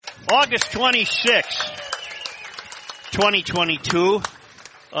August 26th, 2022.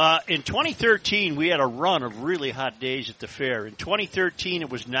 In 2013, we had a run of really hot days at the fair. In 2013, it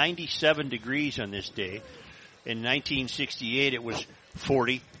was 97 degrees on this day. In 1968, it was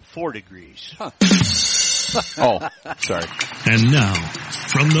 44 degrees. Huh. Oh, sorry. And now,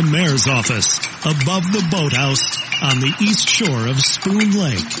 from the mayor's office, above the boathouse on the east shore of Spoon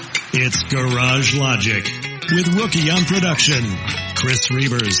Lake, it's Garage Logic with Rookie on production, Chris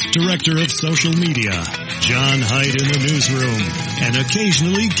Reavers, director of social media, John Hyde in the newsroom, and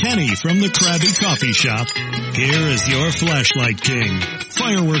occasionally Kenny from the Krabby Coffee Shop. Here is your flashlight king,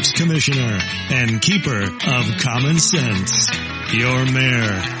 fireworks commissioner, and keeper of common sense, your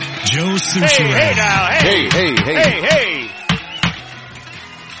mayor, Joe Soucheray. Hey now, hey. Hey.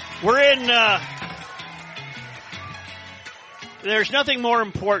 We're in, there's nothing more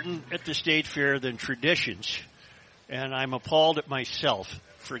important at the state fair than traditions. And I'm appalled at myself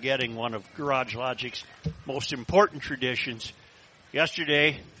forgetting one of Garage Logic's most important traditions.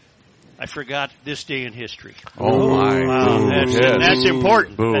 Yesterday, I forgot this day in history. Oh, my. Wow, that's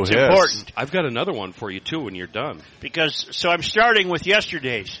important. That's important. I've got another one for you, too, when you're done. So I'm starting with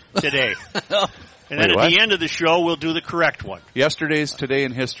yesterday's today. And then at the end of the show, we'll do the correct one. Yesterday's today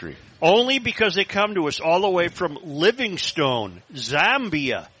in history. Only because they come to us all the way from Livingstone,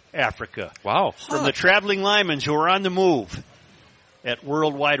 Zambia, Africa. Wow. From the traveling Lymans who are on the move at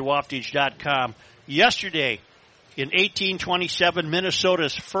worldwidewaftage.com. Yesterday, in 1827,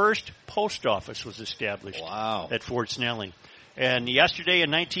 Minnesota's first post office was established at Fort Snelling. And yesterday,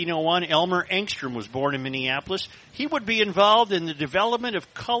 in 1901, Elmer Engstrom was born in Minneapolis. He would be involved in the development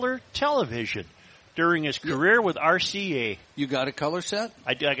of color television during his career with RCA. You got a color set?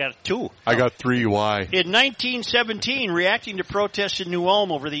 I got 2. I got 3. Why? In 1917, reacting to protests in New Ulm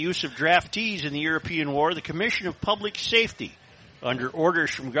over the use of draftees in the European War, the Commission of Public Safety, under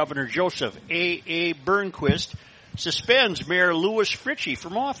orders from Governor Joseph A. Burnquist, suspends Mayor Louis Fritchie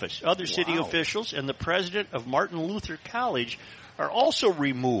from office. Other city officials and the president of Martin Luther College are also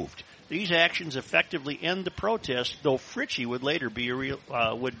removed. These actions effectively end the protest, though Fritchie would later be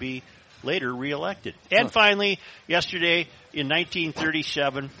reelected. And finally, yesterday in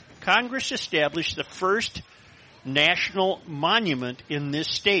 1937, Congress established the first national monument in this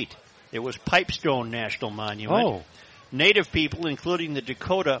state. It was Pipestone National Monument. Oh. Native people, including the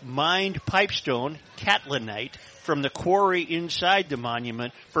Dakota, mined pipestone, catlinite, from the quarry inside the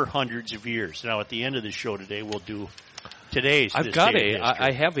monument for hundreds of years. Now, at the end of the show today, we'll do today's.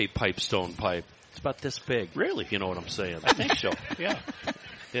 I have a pipestone pipe. It's about this big. Really? You know what I'm saying? I think so, yeah.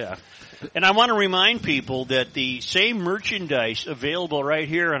 Yeah. And I want to remind people that the same merchandise available right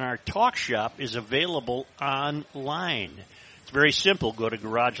here in our talk shop is available online. It's very simple. Go to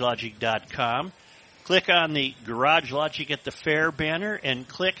GarageLogic.com, click on the Garage Logic at the Fair banner, and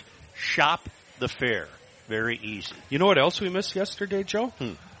click Shop the Fair. Very easy. You know what else we missed yesterday, Joe?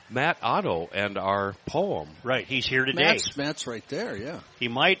 Matt Otto and our poem. Right, he's here today. Matt's right there, yeah. He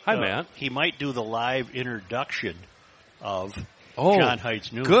might. Hi, Matt. He might do the live introduction of John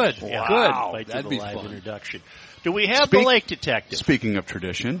Hyde's news. Good. Yeah. Wow. Might do That'd the be live fun. introduction. Do we have the Lake Detective? Speaking of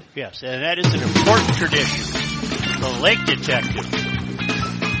tradition. Yes, and that is an important tradition. The Lake Detective.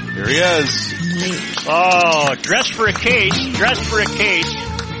 Here he is. Oh, dressed for a case.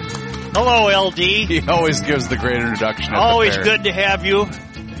 Hello, LD. He always gives the great introduction. Always good to have you.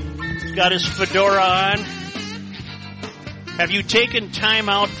 He's got his fedora on. Have you taken time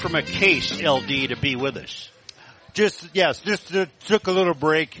out from a case, LD, to be with us? Just took a little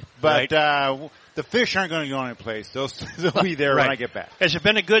break, but the fish aren't going to go anyplace. They'll be there when I get back. Has it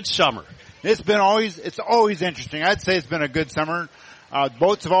been a good summer? It's always interesting. I'd say it's been a good summer.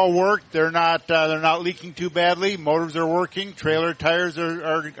 Boats have all worked. They're not leaking too badly. Motors are working. Trailer tires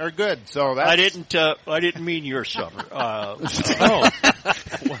are good. So that's... I didn't mean your summer.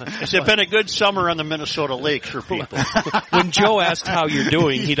 Has it been a good summer on the Minnesota lakes for people? When Joe asks how you're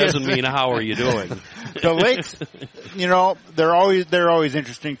doing, he doesn't mean how are you doing. The lakes, they're always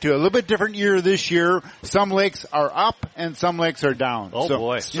interesting too. A little bit different year this year. Some lakes are up and some lakes are down. Oh,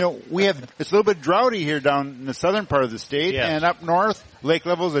 boy. it's a little bit droughty here down in the southern part of the state, and up north, lake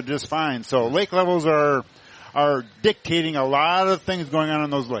levels are just fine. So lake levels are dictating a lot of things going on in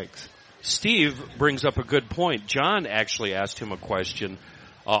those lakes. Steve brings up a good point. John actually asked him a question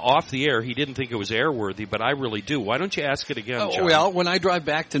off the air. He didn't think it was airworthy, but I really do. Why don't you ask it again, John? Well, when I drive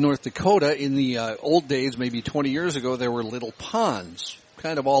back to North Dakota, in the old days, maybe 20 years ago, there were little ponds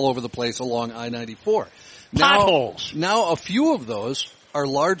kind of all over the place along I-94. Potholes. Now a few of those are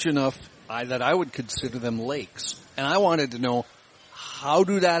large enough that I would consider them lakes. And I wanted to know, how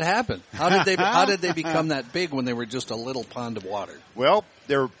did that happen? How did they become that big when they were just a little pond of water? Well,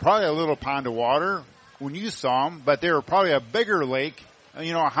 they were probably a little pond of water when you saw them, but they were probably a bigger lake,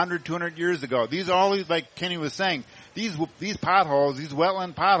 100, 200 years ago. These are always, like Kenny was saying, these potholes, these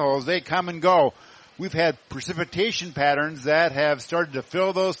wetland potholes, they come and go. We've had precipitation patterns that have started to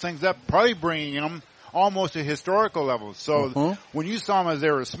fill those things up, probably bringing them almost to historical levels. So when you saw them as they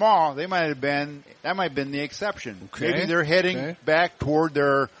were small, that might have been the exception. Okay. Maybe they're heading back toward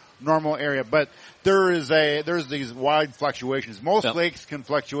their normal area, but there's these wide fluctuations. Most lakes can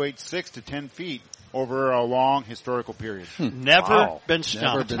fluctuate 6 to 10 feet over a long historical period. Never been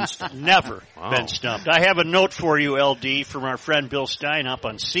stumped. Never been stumped. I have a note for you, LD, from our friend Bill Stein up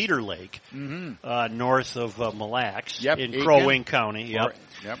on Cedar Lake, north of Mille Lacs in Crow Wing County.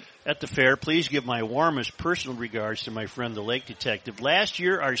 Yep. At the fair, please give my warmest personal regards to my friend the lake detective. Last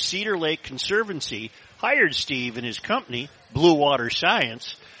year, our Cedar Lake Conservancy hired Steve and his company, Blue Water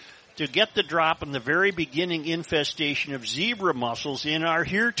Science, to get the drop on the very beginning infestation of zebra mussels in our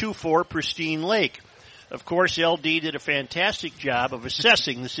heretofore pristine lake. Of course, LD did a fantastic job of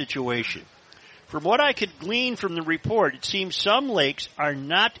assessing the situation. From what I could glean from the report, it seems some lakes are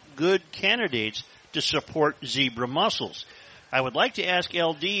not good candidates to support zebra mussels. I would like to ask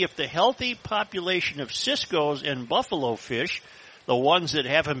LD if the healthy population of ciscos and buffalo fish, the ones that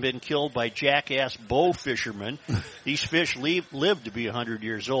haven't been killed by jackass bow fishermen, these fish live to be 100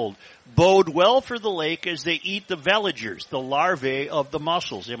 years old, bode well for the lake as they eat the veligers, the larvae of the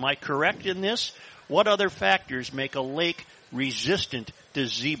mussels. Am I correct in this? What other factors make a lake resistant to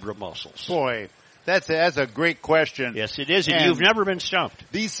zebra mussels? Boy, that's a great question. Yes, it is, and you've never been stumped.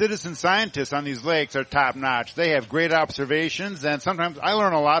 These citizen scientists on these lakes are top-notch. They have great observations, and sometimes I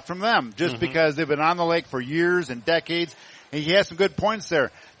learn a lot from them just because they've been on the lake for years and decades. And he has some good points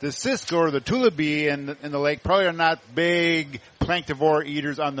there. The cisco or the tulipbee in the lake probably are not big planktivore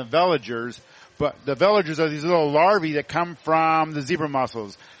eaters on the veligers, but the veligers are these little larvae that come from the zebra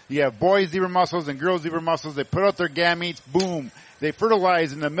mussels. You have boy zebra mussels and girl zebra mussels. They put out their gametes, boom. They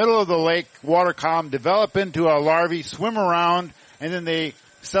fertilize in the middle of the lake water column, develop into a larvae, swim around, and then they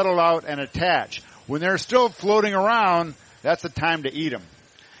settle out and attach. When they're still floating around, that's the time to eat them.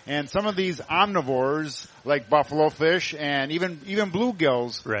 And some of these omnivores, like buffalo fish and even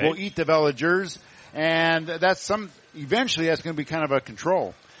bluegills, will eat the veligers, and eventually that's going to be kind of a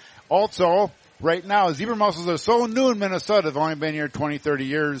control. Also, right now, zebra mussels are so new in Minnesota, they've only been here 20, 30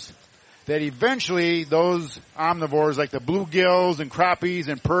 years, that eventually those omnivores like the bluegills and crappies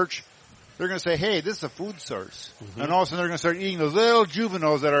and perch, they're going to say, hey, this is a food source. And all of a sudden they're going to start eating those little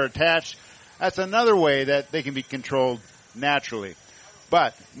juveniles that are attached. That's another way that they can be controlled naturally.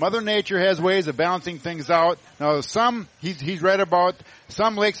 But Mother Nature has ways of balancing things out. Now, he's read about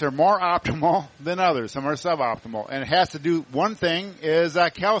some lakes are more optimal than others. Some are suboptimal. And it has to do, one thing is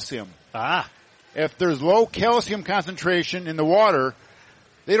calcium. If there's low calcium concentration in the water,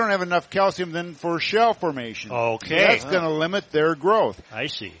 they don't have enough calcium then for shell formation. Okay. So that's going to limit their growth. I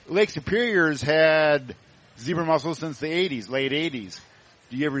see. Lake Superior's had zebra mussels since the 80s, late 80s.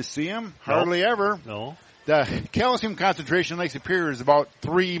 Do you ever see them? No. Hardly ever. No. The calcium concentration in Lake Superior is about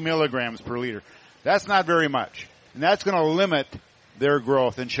 3 milligrams per liter. That's not very much. And that's going to limit their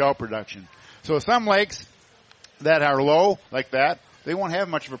growth and shell production. So some lakes that are low like that, they won't have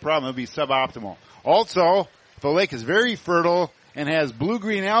much of a problem. It'll be suboptimal. Also, if a lake is very fertile and has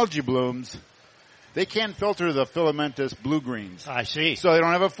blue-green algae blooms, they can't filter the filamentous blue-greens. I see. So they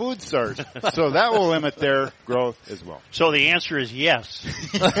don't have a food source. So that will limit their growth as well. So the answer is yes.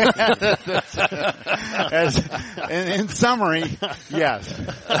 In summary, yes.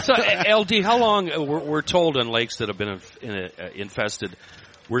 So, LD, how long, we're told on lakes that have been infested,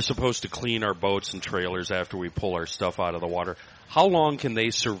 we're supposed to clean our boats and trailers after we pull our stuff out of the water. How long can they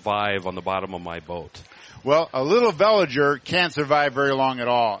survive on the bottom of my boat? Well, a little veliger can't survive very long at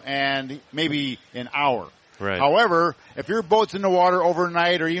all, and maybe an hour. Right. However, if your boat's in the water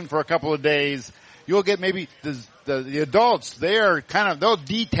overnight or even for a couple of days, you'll get maybe the adults, they'll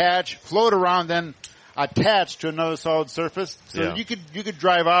detach, float around, then attach to another solid surface. So you could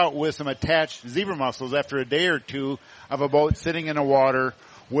drive out with some attached zebra mussels after a day or two of a boat sitting in the water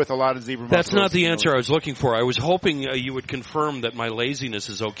with a lot of zebra mussels. That's not the answer I was looking for. I was hoping you would confirm that my laziness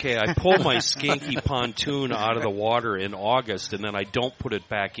is okay. I pull my skanky pontoon out of the water in August, and then I don't put it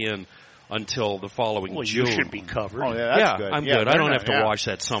back in until the following June. You should be covered. Oh, yeah, that's good. I'm good. I don't have to wash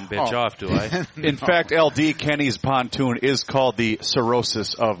that sumbitch off, do I? In fact, LD Kenny's pontoon is called the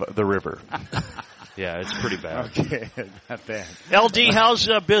cirrhosis of the river. Yeah, it's pretty bad. Okay, not bad. LD, how's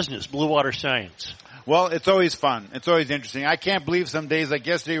business, Blue Water Science? Well, it's always fun. It's always interesting. I can't believe some days, like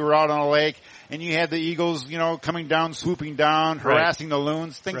yesterday, we were out on a lake, and you had the eagles, coming down, swooping down, harassing the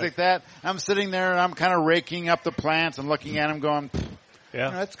loons, things like that. I'm sitting there, and I'm kind of raking up the plants and looking at them going, Yeah.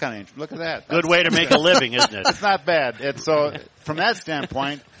 That's kind of interesting. Look at that. Good way to make a living, isn't it? It's not bad. It's so from that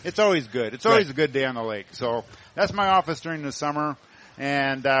standpoint, it's always good. It's always a good day on the lake. So that's my office during the summer.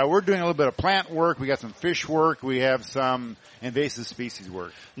 And we're doing a little bit of plant work. We got some fish work. We have some invasive species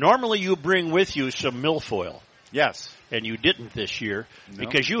work. Normally you bring with you some milfoil. Yes. And you didn't this year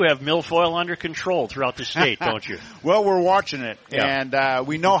because you have milfoil under control throughout the state, don't you? Well, we're watching it, Yeah. and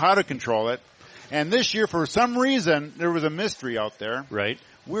we know how to control it. And this year, for some reason, there was a mystery out there. Right.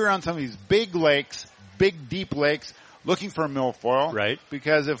 We were on some of these big lakes, big, deep lakes, looking for milfoil. Right.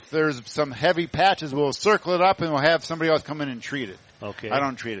 Because if there's some heavy patches, we'll circle it up and we'll have somebody else come in and treat it. Okay. I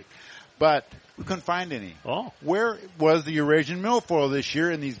don't treat it. But we couldn't find any. Oh. Where was the Eurasian milfoil this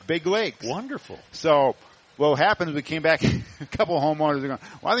year in these big lakes? Wonderful. So what happened is we came back, a couple of homeowners are going,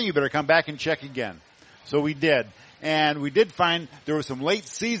 well, I think you better come back and check again. So we did. And we did find there was some late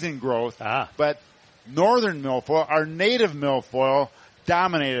season growth, but northern milfoil, our native milfoil,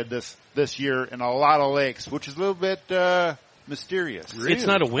 dominated this year in a lot of lakes, which is a little bit mysterious. Really? It's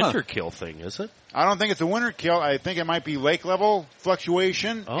not a winter kill thing, is it? I don't think it's a winter kill. I think it might be lake level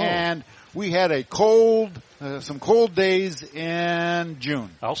fluctuation. Oh. And we had some cold days in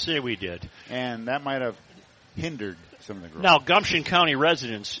June. I'll say we did. And that might have hindered some of the growth. Now, Gumption County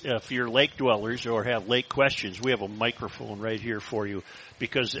residents, if you're lake dwellers or have lake questions, we have a microphone right here for you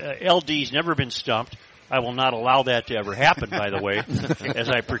because LD's never been stumped. I will not allow that to ever happen, by the way, as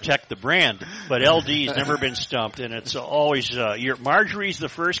I protect the brand. But LD's never been stumped, and it's always Marjorie's the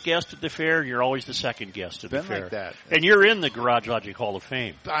first guest at the fair, and you're always the second guest at the fair. Like that. And you're in the Garage Logic Hall of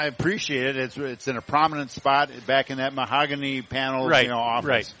Fame. I appreciate it. It's in a prominent spot back in that mahogany panel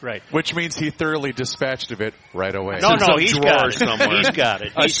office. Right. Which means he thoroughly dispatched of it right away. No, he's drawer got it. somewhere. He's got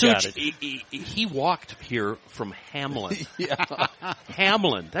it. He's got it. He walked here from Hamlin.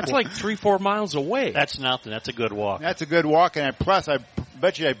 Hamlin. That's like 3-4 miles away. That's nothing. That's a good walk. That's a good walk, and plus, I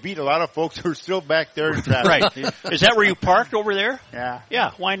bet you I beat a lot of folks who are still back there in traffic. Right. Is that where you parked over there? Yeah.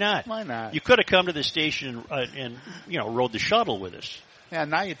 Yeah, why not? Why not? You could have come to the station and rode the shuttle with us. Yeah,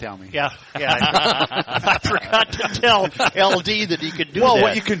 now you tell me. Yeah. I forgot to tell LD that he could do that. Well,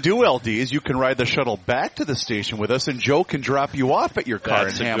 what you can do, LD, is you can ride the shuttle back to the station with us, and Joe can drop you off at your car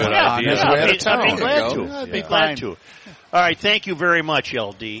That's in a Hamlin good on idea. his way out of town. I'd be glad There you to. go. I'd be glad to. All right, thank you very much,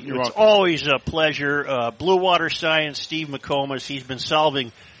 LD. You're it's welcome. always a pleasure. Blue Water Science, Steve McComas, he's been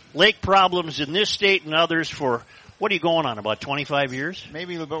solving lake problems in this state and others for, what are you going on, about 25 years?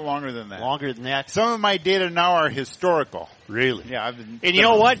 Maybe a little bit longer than that. Longer than that? Some of my data now are historical. Really? Yeah. And you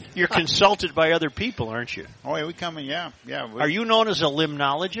know what? You're consulted by other people, aren't you? Oh, yeah, we come in, yeah. Are you known as a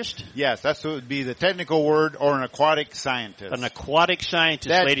limnologist? Yes, that's what would be the technical word, or an aquatic scientist. An aquatic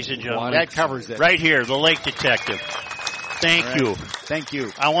scientist, ladies and gentlemen. That covers it. Right here, the Lake Detective. Thank you. Thank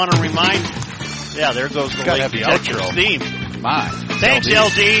you. I want to remind, there goes the Lake have the Detective's outro. theme. My. Thanks,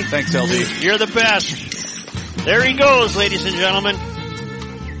 LD. Thanks, LD. You're the best. There he goes, ladies and gentlemen.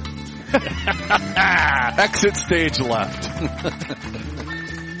 Exit stage left.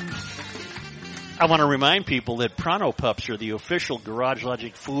 I want to remind people that Pronto Pups are the official Garage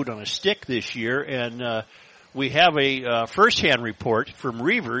Logic food on a stick this year, and we have a first-hand report from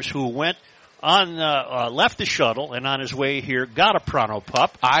Reavers who went on left the shuttle and on his way here got a Pronto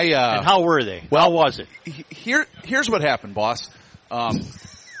Pup. And how were they? Well, how was it? Here's what happened, boss.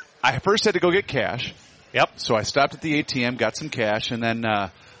 I first had to go get cash. Yep. So I stopped at the ATM, got some cash, and then I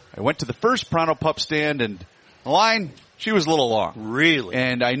went to the first Pronto Pup stand, and the line, she was a little long. Really?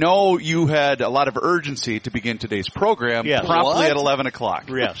 And I know you had a lot of urgency to begin today's program promptly at 11 o'clock.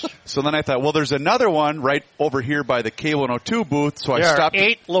 Yes. So then I thought, well, there's another one right over here by the K102 booth, so There I stopped. are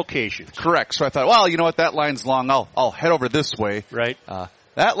 8 locations. Correct. So I thought, well, you know what, that line's long. I'll head over this way. Right.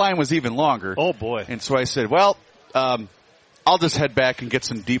 That line was even longer. Oh, boy. And so I said, well, I'll just head back and get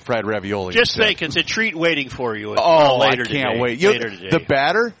some deep fried ravioli. Just instead. think, it's a treat waiting for you. I Later can't today. wait. Later today. The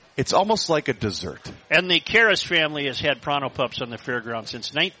batter, it's almost like a dessert. And the Karras family has had Pronto Pups on the fairground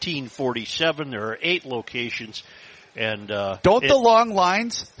since 1947. There are 8 locations. And Don't the long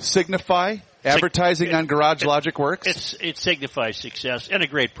lines signify advertising on Garage Logic works? It signifies success and a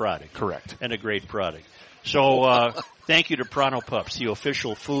great product. Correct. And a great product. So thank you to Pronto Pups, the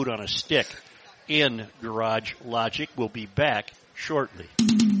official food on a stick in Garage Logic. We'll be back shortly.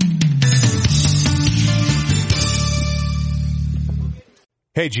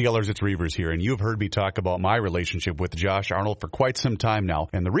 Hey GLers, it's Reavers here, and you've heard me talk about my relationship with Josh Arnold for quite some time now.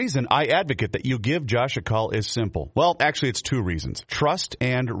 And the reason I advocate that you give Josh a call is simple. Well, actually it's two reasons. Trust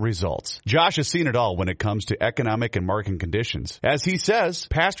and results. Josh has seen it all when it comes to economic and market conditions. As he says,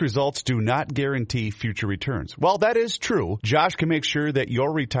 past results do not guarantee future returns. Well, that is true. Josh can make sure that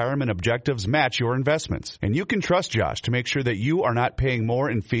your retirement objectives match your investments. And you can trust Josh to make sure that you are not paying more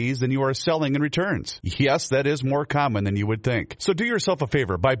in fees than you are selling in returns. Yes, that is more common than you would think. So do yourself a favor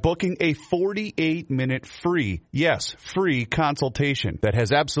by booking a 48-minute free consultation that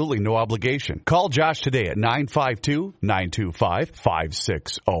has absolutely no obligation. Call Josh today at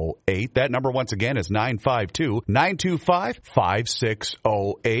 952-925-5608. That number once again is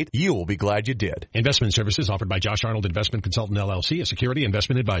 952-925-5608. You will be glad you did. Investment services offered by Josh Arnold Investment Consultant LLC, a security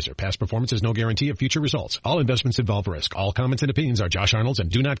investment advisor. Past performance is no guarantee of future results. All investments involve risk. All comments and opinions are Josh Arnold's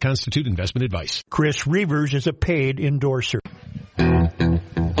and do not constitute investment advice. Chris Reavers is a paid endorser.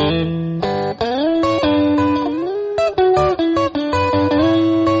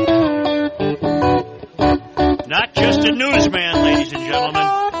 Not just a newsman, ladies and gentlemen.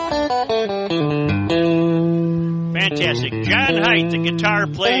 Fantastic. John Haidt, the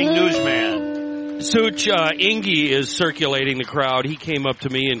guitar-playing newsman. Such, Ingy is circulating the crowd. He came up to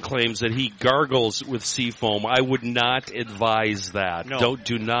me and claims that he gargles with seafoam. I would not advise that. No.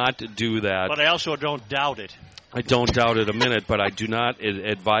 Do not do that. But I also don't doubt it. I don't doubt it a minute, but I do not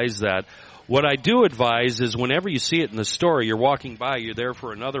advise that. What I do advise is whenever you see it in the store, you're walking by, you're there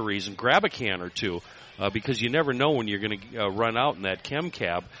for another reason, grab a can or two, because you never know when you're going to run out in that chem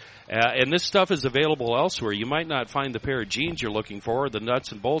cab. And this stuff is available elsewhere. You might not find the pair of jeans you're looking for, or the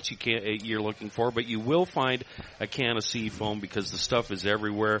nuts and bolts you're looking for, but you will find a can of Seafoam because the stuff is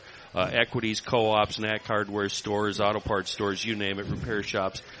everywhere. Equities, co-ops, NAC hardware stores, auto parts stores, you name it, repair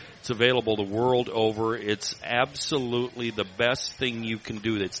shops. It's available the world over. It's absolutely the best thing you can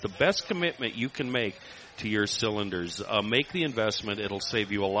do. It's the best commitment you can make to your cylinders. Make the investment. It'll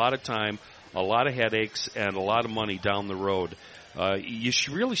save you a lot of time, a lot of headaches, and a lot of money down the road. You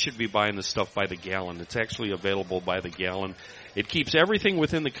really should be buying this stuff by the gallon. It's actually available by the gallon. It keeps everything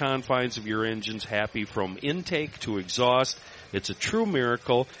within the confines of your engines happy from intake to exhaust. It's a true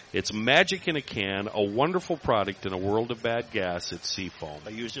miracle. It's magic in a can, a wonderful product in a world of bad gas. It's Seafoam. I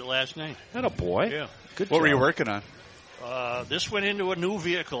used it last night. Atta boy. Yeah. Good What job. were you working on? This went into a new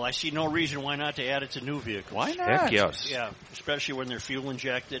vehicle. I see no reason why not to add it to new vehicles. Why not? Heck yes. Yeah, especially when they're fuel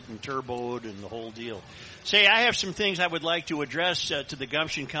injected and turboed and the whole deal. Say, I have some things I would like to address to the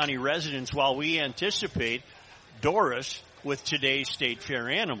Gumption County residents while we anticipate Doris with today's State Fair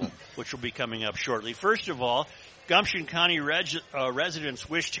animal, which will be coming up shortly. First of all, Gumption County residents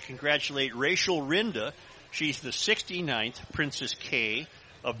wish to congratulate Rachel Rinda. She's the 69th Princess K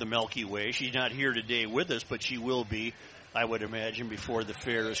of the Milky Way. She's not here today with us, but she will be, I would imagine, before the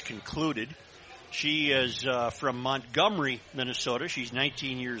fair is concluded. She is from Montgomery, Minnesota. She's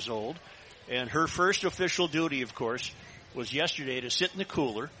 19 years old. And her first official duty, of course, was yesterday to sit in the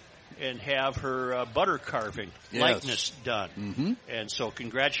cooler and have her butter carving likeness done. Mm-hmm. And so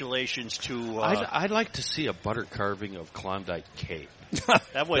congratulations to... I'd like to see a butter carving of Klondike Kate.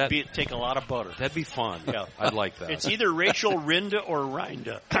 That would take a lot of butter. That'd be fun. Yeah. I'd like that. It's either Rachel Rinda or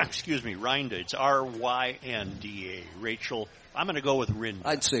Rynda. Excuse me, Rynda. It's R-Y-N-D-A. Rachel. I'm going to go with Rinda.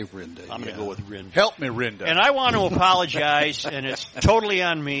 I'd say Rinda. I'm going to go with Rinda. Help me, Rinda. And I want to apologize, and it's totally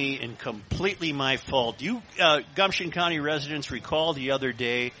on me and completely my fault. You Gumption County residents recall the other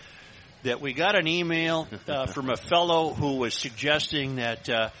day that we got an email from a fellow who was suggesting that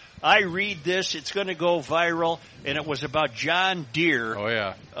I read this, it's going to go viral, and it was about John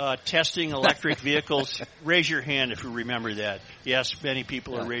Deere testing electric vehicles. Raise your hand if you remember that. Yes, many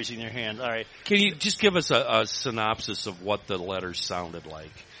people are raising their hand. All right. Can you just give us a synopsis of what the letters sounded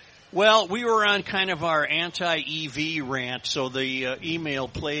like? Well, we were on kind of our anti-EV rant, so the email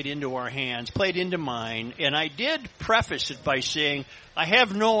played into our hands, played into mine, and I did preface it by saying I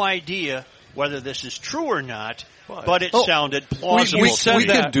have no idea whether this is true or not, but it sounded plausible. We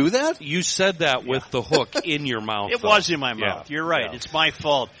can do that? You said that with the hook in your mouth. It was in my mouth. You're right. Yeah. It's my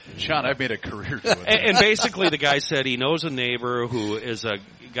fault. Sean, I've made a career doing it. And basically the guy said he knows a neighbor who is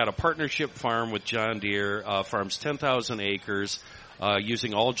got a partnership farm with John Deere, farms 10,000 acres,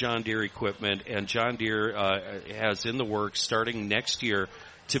 using all John Deere equipment, and John Deere has in the works starting next year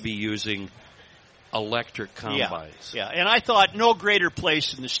to be using electric combines. Yeah, and I thought no greater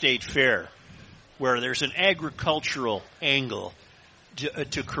place than the State Fair where there's an agricultural angle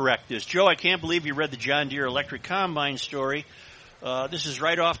to correct this. Joe, I can't believe you read the John Deere electric combine story. This is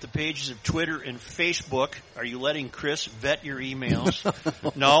right off the pages of Twitter and Facebook. Are you letting Chris vet your emails?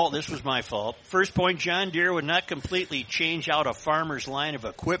 No, this was my fault. First point, John Deere would not completely change out a farmer's line of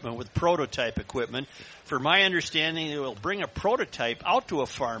equipment with prototype equipment. For my understanding, they will bring a prototype out to a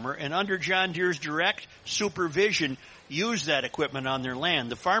farmer and under John Deere's direct supervision, use that equipment on their land.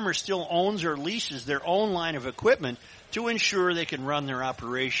 The farmer still owns or leases their own line of equipment to ensure they can run their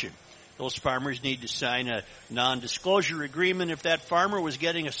operation. Those farmers need to sign a non-disclosure agreement. If that farmer was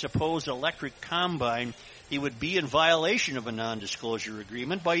getting a supposed electric combine, he would be in violation of a non-disclosure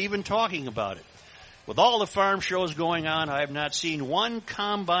agreement by even talking about it. With all the farm shows going on, I have not seen one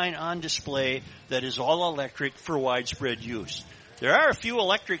combine on display that is all electric for widespread use. There are a few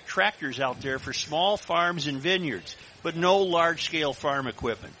electric tractors out there for small farms and vineyards, but no large-scale farm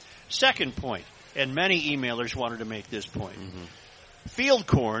equipment. Second point, and many emailers wanted to make this point. Field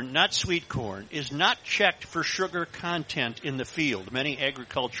corn, not sweet corn, is not checked for sugar content in the field. Many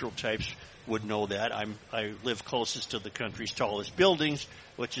agricultural types would know that. I live closest to the country's tallest buildings,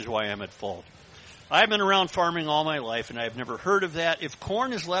 which is why I'm at fault. I've been around farming all my life, and I've never heard of that. If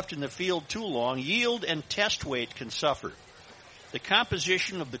corn is left in the field too long, yield and test weight can suffer. The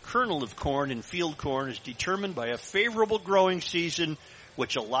composition of the kernel of corn in field corn is determined by a favorable growing season,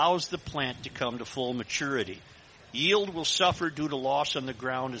 which allows the plant to come to full maturity. Yield will suffer due to loss on the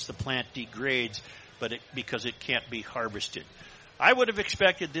ground as the plant degrades, because it can't be harvested. I would have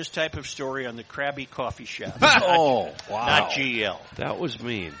expected this type of story on the Krabby Coffee Shop. Oh, wow. Not GL. That was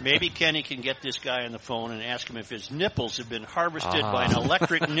mean. Maybe Kenny can get this guy on the phone and ask him if his nipples have been harvested by an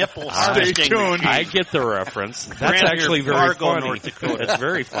electric nipple harvesting machine. I get the reference. That's Brandon, actually very Fargo, funny. North Dakota. That's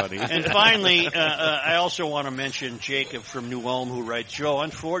very funny. And finally, I also want to mention Jacob from New Ulm who writes, Joe,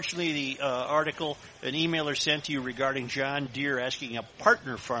 unfortunately the article an emailer sent to you regarding John Deere asking a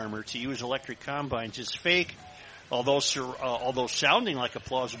partner farmer to use electric combines is fake. Although sounding like a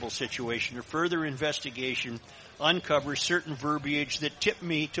plausible situation, a further investigation uncovers certain verbiage that tipped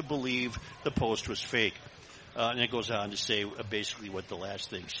me to believe the post was fake. And it goes on to say basically what the last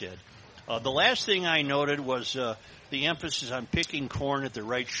thing said. The last thing I noted was the emphasis on picking corn at the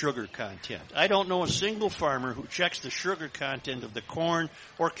right sugar content. I don't know a single farmer who checks the sugar content of the corn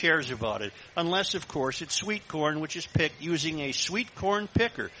or cares about it, unless, of course, it's sweet corn, which is picked using a sweet corn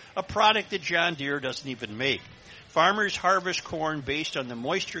picker, a product that John Deere doesn't even make. Farmers harvest corn based on the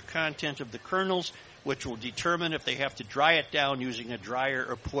moisture content of the kernels, which will determine if they have to dry it down using a dryer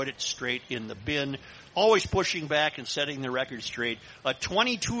or put it straight in the bin. Always pushing back and setting the record straight. A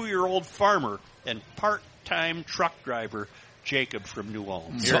 22-year-old farmer and part-time truck driver, Jacob from New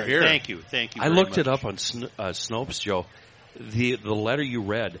Ulm. Thank you. I looked it up on Snopes, Joe. The letter you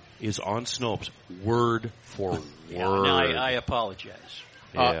read is on Snopes, word for word. No, I apologize.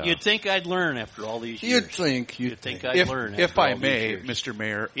 You'd think I'd learn after all these years. You'd think I'd learn. If I may, Mr.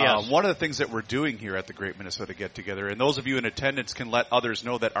 Mayor, yes. One of the things that we're doing here at the Great Minnesota Get Together, and those of you in attendance can let others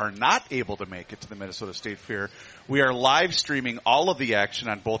know that are not able to make it to the Minnesota State Fair, we are live streaming all of the action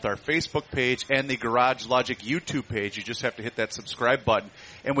on both our Facebook page and the Garage Logic YouTube page. You just have to hit that subscribe button.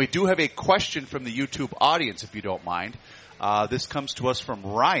 And we do have a question from the YouTube audience, if you don't mind. This comes to us from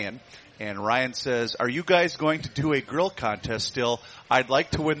Ryan. And Ryan says, are you guys going to do a grill contest still? I'd like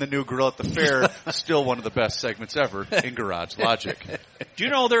to win the new grill at the fair. Still one of the best segments ever in Garage Logic. Do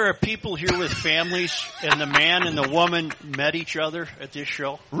you know there are people here with families and the man and the woman met each other at this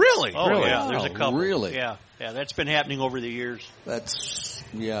show? Really? Oh, really? Yeah, there's a couple. Really? Yeah, that's been happening over the years. Aren't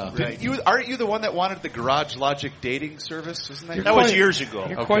you the one that wanted the Garage Logic dating service? Isn't that? That was years ago.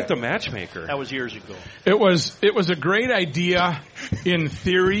 You're quite the matchmaker. That was years ago. It was a great idea in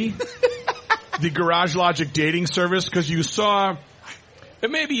theory, the Garage Logic dating service, because you saw it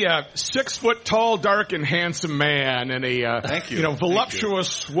may be a 6 foot tall, dark and handsome man and a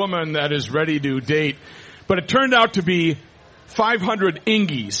voluptuous woman that is ready to date, but it turned out to be 500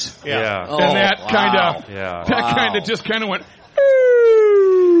 Ingies. Yeah. And that kind of just kind of went.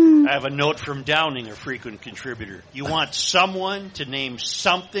 I have a note from Downing, a frequent contributor. You want someone to name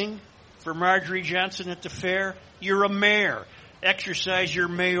something for Marjorie Johnson at the fair? You're a mayor. Exercise your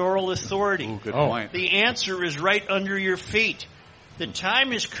mayoral authority. Ooh, good point. The answer is right under your feet. The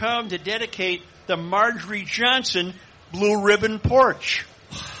time has come to dedicate the Marjorie Johnson Blue Ribbon Porch.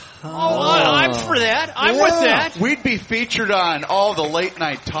 I'm for that. I'm with that. We'd be featured on all the late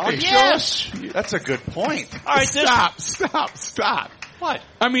night talk shows. That's a good point. All right, Stop. What?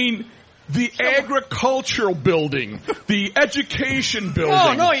 I mean, the agricultural building, the education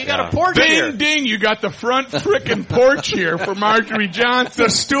building. No, you got a porch here. Ding, you got the front frickin' porch here for Marjorie Johnson.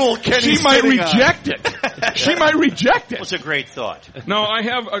 The stool Kenny's She might sitting reject it. She might reject it. What's a great thought? No, I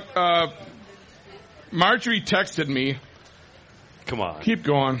have Marjorie texted me Come on. Keep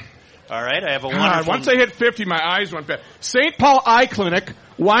going. All right, I have a God, wonderful... once I hit 50, my eyes went bad. St. Paul Eye Clinic,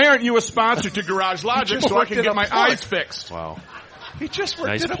 why aren't you a sponsor to Garage Logic so I can get my eyes fixed? Wow. He just worked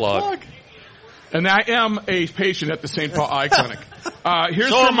Nice in a plug. plug. And I am a patient at the St. Paul Eye Clinic. Here's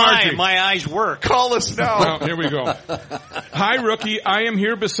So from am I. Marjorie. My eyes work. Call us now. Well, here we go. Hi, Rookie. I am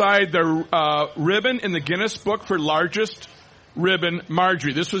here beside the ribbon in the Guinness Book for largest ribbon,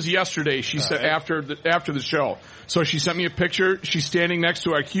 Marjorie. This was yesterday. She said after the show. So she sent me a picture. She's standing next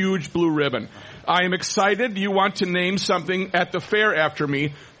to a huge blue ribbon. I am excited. You want to name something at the fair after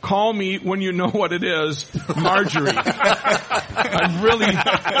me. Call me when you know what it is, Marjorie. I'm really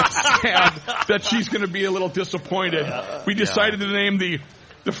sad that she's going to be a little disappointed. We decided to name the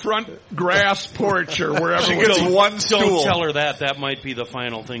front grass porch or wherever. She gets one stool. Don't tell her that. That might be the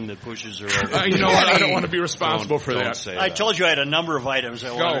final thing that pushes her over. You know what? I don't want to be responsible for Don't that. say I that. told you I had a number of items I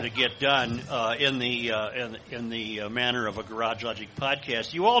Go. wanted to get done in the manner of a Garage Logic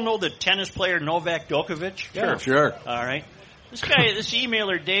podcast. You all know the tennis player Novak Djokovic? Sure. All right. This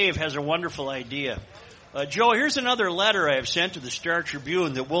emailer Dave has a wonderful idea. Joe, here's another letter I have sent to the Star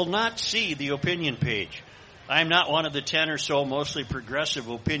Tribune that will not see the opinion page. I'm not one of the 10 or so mostly progressive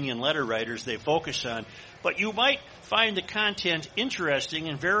opinion letter writers they focus on, but you might find the content interesting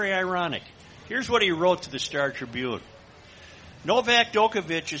and very ironic. Here's what he wrote to the Star Tribune. Novak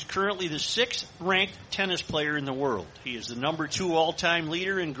Djokovic is currently the 6th-ranked tennis player in the world. He is the number 2 all-time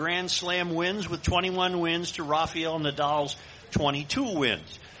leader in Grand Slam wins with 21 wins to Rafael Nadal's 22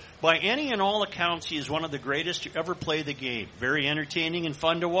 wins. By any and all accounts, he is one of the greatest to ever play the game. Very entertaining and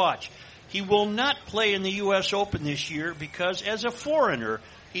fun to watch. He will not play in the U.S. Open this year because, as a foreigner,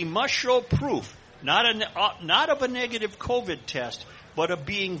 he must show proof, not of a negative COVID test, but of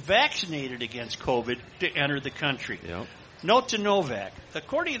being vaccinated against COVID to enter the country. Yep. Note to Novak,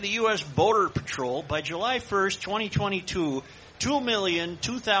 according to the U.S. Border Patrol, by July 1st, 2022,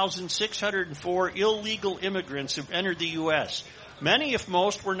 2,002,604 illegal immigrants have entered the U.S. Many, if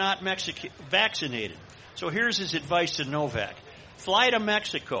most, were not vaccinated. So here's his advice to Novak. Fly to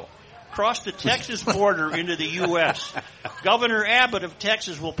Mexico. Cross the Texas border into the U.S. Governor Abbott of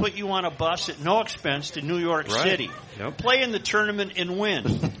Texas will put you on a bus at no expense to New York City. Yep. Play in the tournament and win.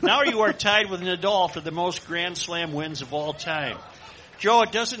 Now you are tied with Nadal for the most Grand Slam wins of all time. Joe,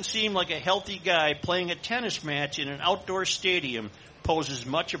 it doesn't seem like a healthy guy playing a tennis match in an outdoor stadium poses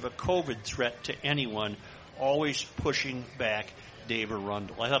much of a COVID threat to anyone. Always pushing back Dave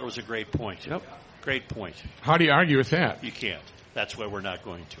Arundel. I thought it was a great point. Yep. Great point. How do you argue with that? You can't. That's why we're not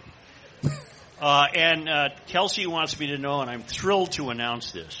going to. Kelsey wants me to know, and I'm thrilled to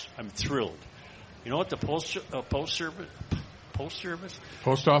announce this. I'm thrilled. You know what the post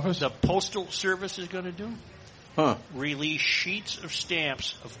Office? the postal service is going to do? Huh. Release sheets of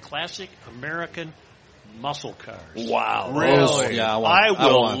stamps of classic American muscle cars. Wow. Really? Yeah, I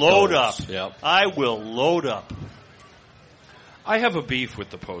will load up. Yep. I will load up. I have a beef with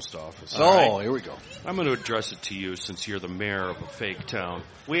the post office. Oh, here we go. I'm going to address it to you since you're the mayor of a fake town.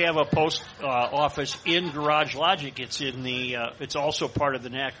 We have a post office in Garage Logic. It's in the. It's also part of the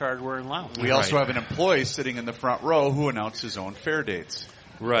Knack Hardware and Lounge. We also have an employee sitting in the front row who announced his own fair dates.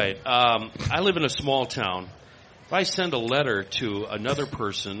 Right. I live in a small town. If I send a letter to another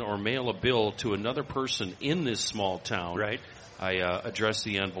person or mail a bill to another person in this small town, Right. I address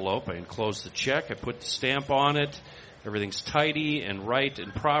the envelope, I enclose the check, I put the stamp on it, everything's tidy and right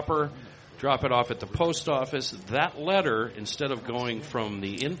and proper, drop it off at the post office. That letter, instead of going from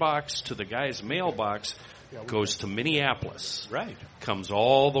the inbox to the guy's mailbox, goes to Minneapolis. Right. Comes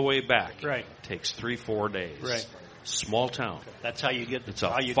all the way back. Right. Takes 3-4 days. Right. Small town. That's how you get. It's a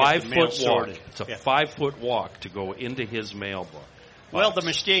how you get the mail 5-foot walk. sorted. It's a Yeah. 5-foot walk to go into his mailbox. Well, the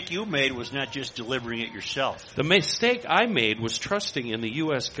mistake you made was not just delivering it yourself. The mistake I made was trusting in the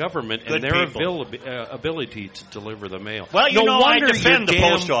U.S. government Good and their people. ability to deliver the mail. Well, you no know, I wonder defend your the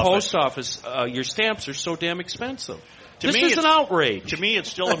damn post office. post office, your stamps are so damn expensive. To This me, is an it's- outrage. To me, it's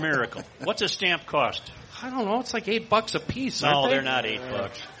still a miracle. What's a stamp cost? I don't know. It's like $8 a piece. No, aren't they? they're not $8.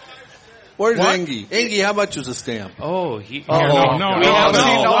 Where's What? Engie? Engie, how much is a stamp? Oh, No. We no, haven't no.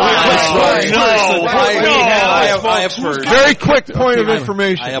 seen no. I have first. Very quick point of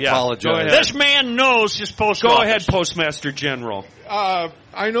information. I apologize. Go ahead. This man knows his post Go office. ahead, Postmaster General.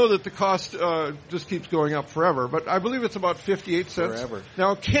 I know that the cost just keeps going up forever, but I believe it's about 58 cents. Forever.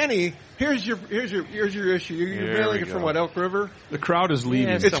 Now, Kenny, here's your issue. You're There mailing we it from go. what, Elk River? The crowd is leaving.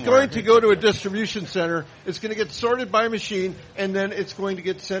 Yes. It's Somewhere. going to go to a distribution center. It's going to get sorted by machine, and then it's going to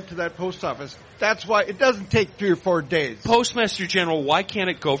get sent to that post office. That's why it doesn't take 3 or 4 days. Postmaster General, why can't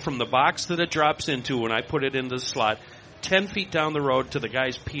it go from the box that it drops into when I put it into the slot 10 feet down the road to the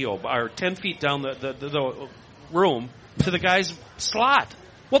guy's P.O. or 10 feet down the room to the guy's slot.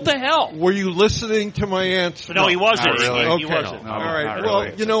 What the hell? Were you listening to my answer? No, he wasn't. Not really. He Okay. wasn't. No, All right. not Well,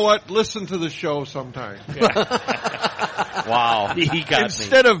 really. you know what? Listen to the show sometime. Wow. He got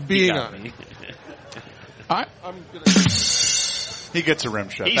Instead me. of being He got on. me. I'm gonna. He gets a rim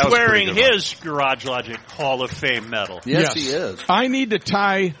shot. He's That was a wearing pretty good one. his Garage Logic Hall of Fame medal. Yes, he is. I need to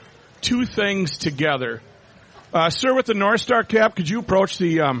tie two things together. Sir, with the North Star cap, could you approach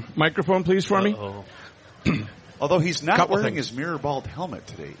the microphone, please, for me? Although he's not Couple wearing things. his mirror bald helmet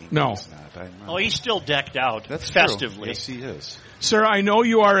today. No. He's not. I know. Oh, he's still decked out That's festively. True. Yes, he is. Sir, I know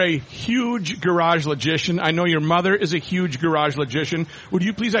you are a huge garage logician. I know your mother is a huge garage logician. Would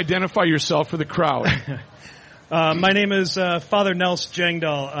you please identify yourself for the crowd? My name is Father Nels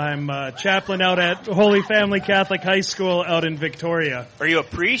Jengdahl. I'm chaplain out at Holy Family Catholic High School out in Victoria. Are you a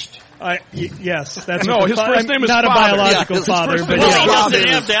priest? Yes, that's No, what his first name is not Father. a biological Yeah, his father, first but name is Well, he Father. doesn't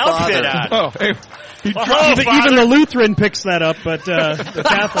have the outfit on. Oh, hey. Oh, even, Father. even the Lutheran picks that up, but the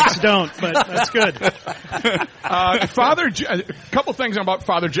Catholics don't. But that's good. A couple things about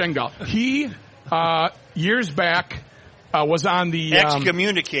Father Jengdahl. He, years back, was on the...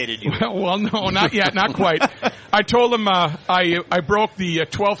 Excommunicated you. Well, no, not yet, not quite. I told him I broke the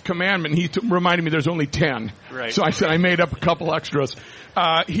 12th commandment, and he reminded me there's only 10. Right. So I said I made up a couple extras.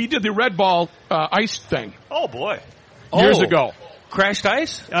 He did the Red Ball ice thing Oh, boy. years ago. Crashed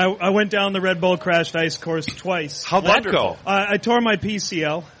ice? I went down the Red Bull crashed ice course twice. How'd that go? I tore my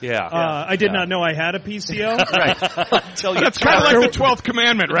PCL. Yeah. I did not know I had a PCL. That's kind of like the 12th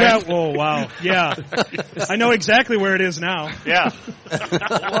commandment, right? Yeah, oh, wow. Yeah. I know exactly where it is now. Yeah.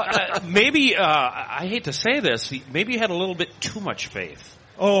 Maybe, I hate to say this, maybe you had a little bit too much faith.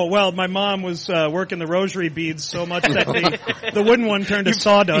 Oh, well, my mom was working the rosary beads so much that the wooden one turned to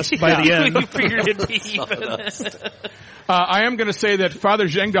sawdust by the end. You figured it'd be even. I am going to say that Father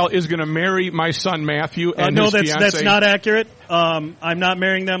Jengdahl is going to marry my son Matthew and No, his fiancée. that's not accurate. I'm not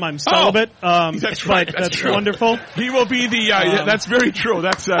marrying them. I'm celibate. That's right. But That's that's true. wonderful. He will be the. That's very true.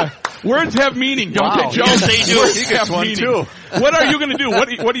 That's words have meaning, don't Wow. they, Joe? Yes, they do. Words He gets have one, meaning. too. What are you going to do?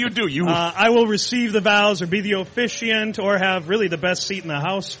 What do you do? You I will receive the vows or be the officiant or have really the best seat in the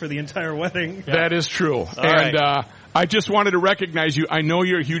house for the entire wedding. That is true. And right. I just wanted to recognize you. I know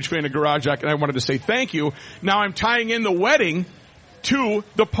you're a huge fan of Garage Rock, and I wanted to say thank you. Now I'm tying in the wedding to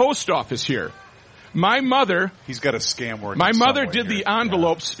the post office here. My mother He's got a scam working. My mother somewhere did here. the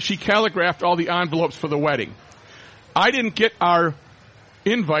envelopes. She calligraphed all the envelopes for the wedding. I didn't get our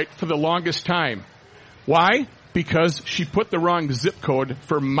invite for the longest time. Why? Because she put the wrong zip code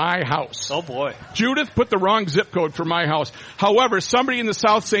for my house. Oh, boy. Judith put the wrong zip code for my house. However, somebody in the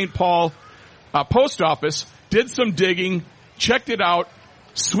South St. Paul post office did some digging, checked it out,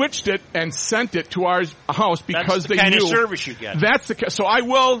 switched it, and sent it to our house because That's the they kind knew of service you get. that's the so I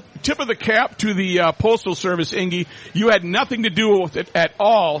will tip of the cap to the postal service, Ingy. You had nothing to do with it at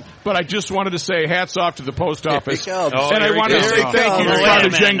all, but I just wanted to say hats off to the post office, Here he comes. and I here he wanted to comes. say thank you to Wait a Father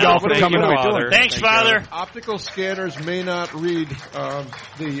minute, Jengdahl now. for Thank coming you, out. Father. Thanks, Father. Optical scanners may not read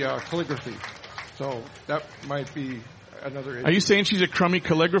the calligraphy, so that might be another issue. Are you saying she's a crummy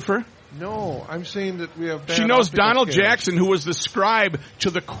calligrapher? No, I'm saying that we have bad She knows optical Donald scanners. Jackson, who was the scribe to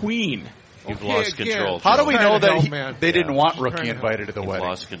the Queen. You've Okay, lost again. control. How do we Trying know to that help, man. they didn't want Trying Rookie to help. invited to the You've wedding?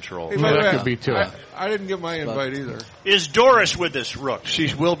 lost control. Hey, Yeah, by the that way, could be too. I didn't get my invite either. Is Doris with us, Rook?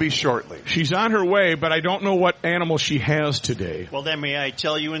 She will be shortly. She's on her way, but I don't know what animal she has today. Well, then may I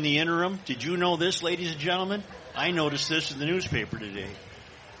tell you in the interim, did you know this, ladies and gentlemen? I noticed this in the newspaper today.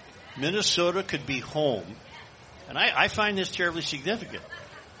 Minnesota could be home, and I find this terribly significant.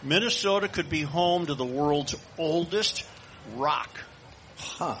 Minnesota could be home to the world's oldest rock.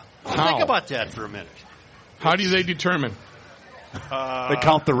 Huh. How? Think about that for a minute. How do they determine? They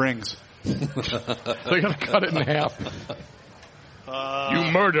count the rings. They're going to cut it in half.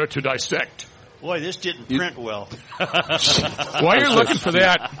 You murder to dissect. Boy, this didn't print well. While you're looking for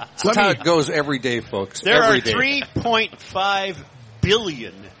that, That's how it goes every day, folks. There every are day. 3.5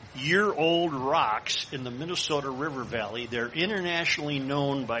 billion year-old rocks in the Minnesota River Valley. They're internationally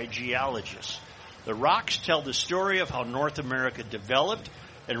known by geologists. The rocks tell the story of how North America developed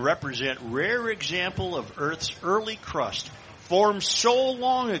and represent rare example of Earth's early crust, formed so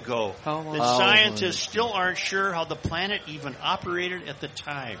long ago that scientists still aren't sure how the planet even operated at the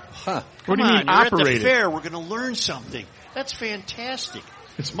time. Huh. what do you Come mean on, you're at the operated? fair. We're going to learn something. That's fantastic.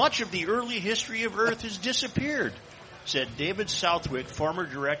 Much of the early history of Earth has disappeared, said David Southwick, former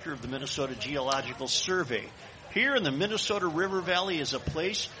director of the Minnesota Geological Survey. Here in the Minnesota River Valley is a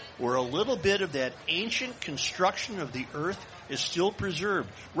place where a little bit of that ancient construction of the Earth is still preserved.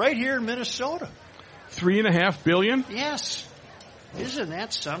 Right here in Minnesota. 3.5 billion? Yes. Isn't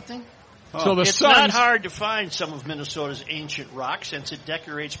that something? So the It's Suns, not hard to find some of Minnesota's ancient rock since it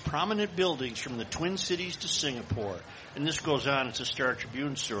decorates prominent buildings from the Twin Cities to Singapore. And this goes on, it's a Star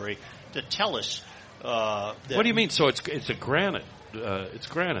Tribune story, to tell us that... What do you mean? So it's a granite. It's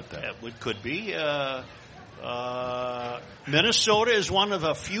granite then. It could be. Minnesota is one of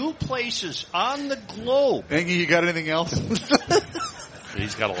a few places on the globe. Angie, you got anything else?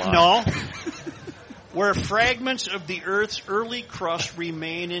 He's got a lot. No. Where fragments of the Earth's early crust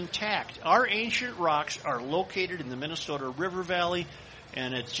remain intact. Our ancient rocks are located in the Minnesota River Valley,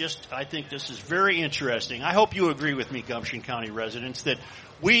 and it's just, I think this is very interesting. I hope you agree with me, Gumption County residents, that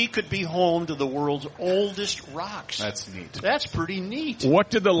we could be home to the world's oldest rocks. That's neat. That's pretty neat. what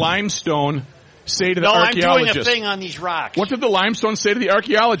did the limestone say to the No, I'm archaeologist? doing a thing on these rocks. What did the limestone say to the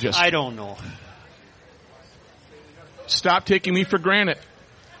archaeologist? I don't know. Stop taking me for granted.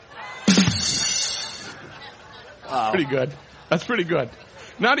 Wow. Pretty good. That's pretty good.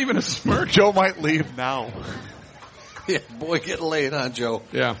 Not even a smirk. Joe might leave now. Yeah, boy, getting late, huh, Joe?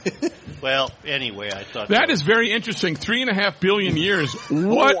 Yeah. Well, anyway, I thought That is very interesting. 3.5 billion years.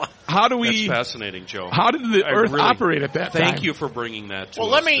 What? How do we? That's fascinating, Joe. How did the Earth really operate at that time? Thank you for bringing that to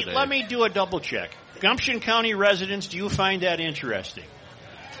Well, us let me today. do a double check. Gumption County residents, do you find that interesting?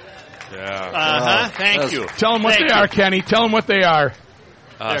 Yeah. Thank you. Tell them what Thank they you. are, Kenny. Tell them what they are.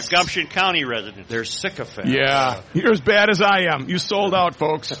 They're Gumption County residents. They're sycophants. Yeah. You're as bad as I am. You sold out,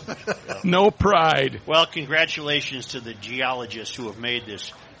 folks. No pride. Well, congratulations to the geologists who have made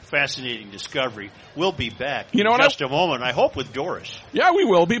this fascinating discovery. We'll be back You know in what? just a moment, I hope, with Doris. Yeah, we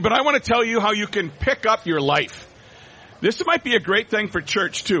will be, but I want to tell you how you can pick up your life. This might be a great thing for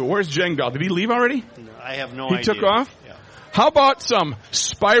church, too. Where's Jengdal? Did he leave already? I have no He idea. took off? Yeah. How about some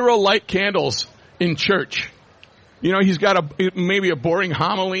spiral light candles in church? You know, he's got maybe a boring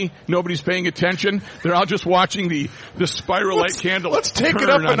homily. Nobody's paying attention. They're all just watching the spiral light candle. Let's take it turn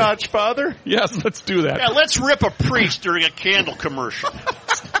up a on. notch, Father. Yes, let's do that. Yeah, let's rip a priest during a candle commercial.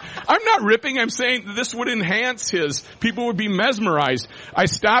 I'm not ripping. I'm saying this would enhance his. People would be mesmerized. I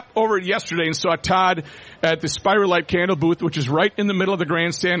stopped over yesterday and saw Todd at the Spiral Light Candle booth, which is right in the middle of the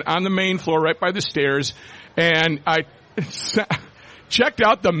grandstand on the main floor, right by the stairs. And I checked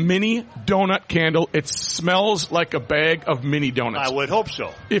out the mini donut candle. It smells like a bag of mini donuts. I would hope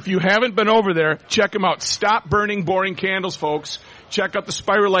so. If you haven't been over there, check them out. Stop burning boring candles, folks. Check out the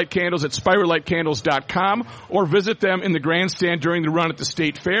Spiral Light Candles at spirallightcandles.com or visit them in the grandstand during the run at the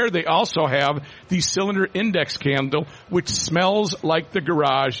State Fair. They also have the Cylinder Index Candle, which smells like the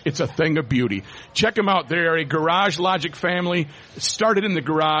garage. It's a thing of beauty. Check them out. They're a Garage Logic family, started in the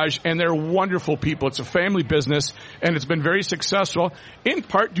garage, and they're wonderful people. It's a family business, and it's been very successful, in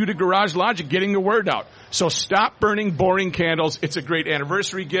part due to Garage Logic getting the word out. So stop burning boring candles. It's a great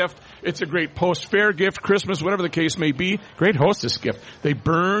anniversary gift. It's a great post-fair gift, Christmas, whatever the case may be. Great hostess gift. They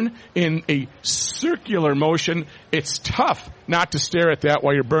burn in a circular motion. It's tough not to stare at that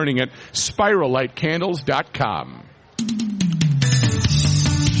while you're burning it. SpiralLightCandles.com.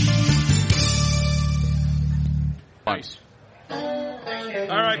 Nice.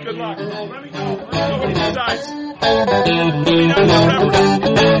 All right, good luck. Let me go. Let me know what he decides. Let me know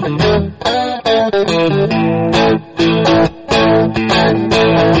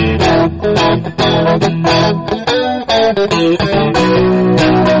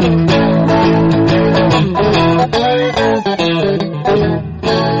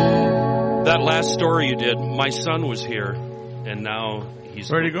That last story you did, my son was here, and now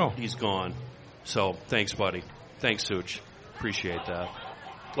Where'd he go? He's gone. So, thanks, buddy. Thanks, Such. Appreciate that.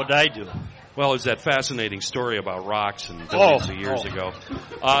 What did I do? Well, it was that fascinating story about rocks and billions of years ago.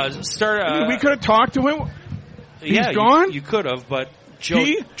 We could have talked to him. He's gone? You could have, but Joe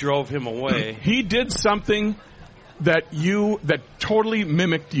drove him away. He did something that totally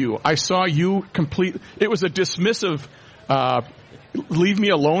mimicked you. I saw you it was a dismissive, leave me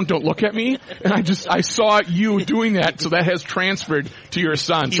alone, don't look at me. And I saw you doing that, so that has transferred to your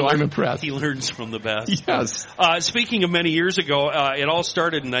son, I'm impressed. He learns from the best. Yes. Speaking of many years ago, it all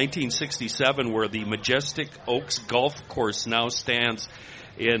started in 1967 where the Majestic Oaks Golf Course now stands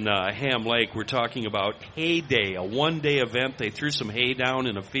in Ham Lake. We're talking about Hay Day, a one-day event. They threw some hay down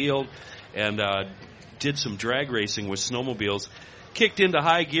in a field and did some drag racing with snowmobiles. Kicked into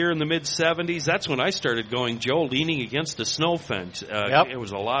high gear in the mid-'70s. That's when I started going, Joe, leaning against a snow fence. It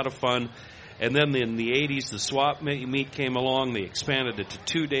was a lot of fun. And then in the 80s, the swap meet came along. They expanded it to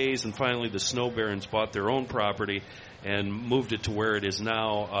 2 days, and finally the Snow Barons bought their own property and moved it to where it is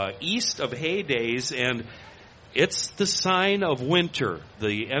now, east of Hay Days. And It's the sign of winter.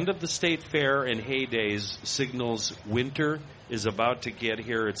 The end of the state fair and hay days signals winter is about to get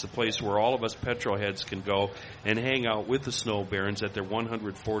here. It's a place where all of us petrol heads can go and hang out with the Snow Barons at their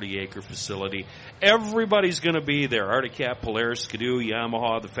 140-acre facility. Everybody's going to be there. Arctic Cat, Polaris, Skidoo,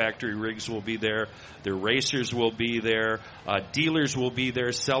 Yamaha, the factory rigs will be there. Their racers will be there. Dealers will be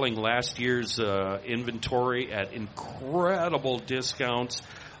there selling last year's inventory at incredible discounts.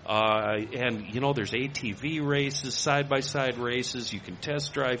 And, you know, there's ATV races, side-by-side races. You can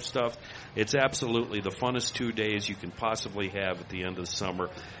test drive stuff. It's absolutely the funnest 2 days you can possibly have at the end of the summer.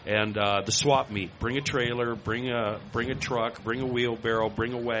 And the swap meet. Bring a trailer, bring a truck, bring a wheelbarrow,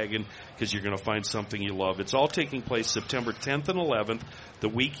 bring a wagon, because you're going to find something you love. It's all taking place September 10th and 11th, the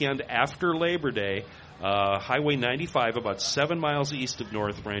weekend after Labor Day. Highway 95, about 7 miles east of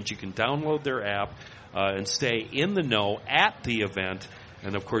North Branch. You can download their app and stay in the know at the event.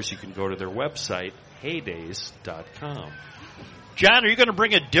 And, of course, you can go to their website, haydays.com. John, are you going to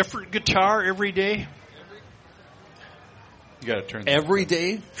bring a different guitar every day? You got to turn every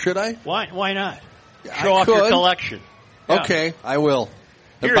day. Should I? Why not? Show off your collection. Yeah. Okay, I will.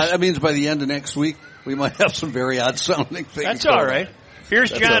 That means by the end of next week, we might have some very odd sounding things. That's all right. Here's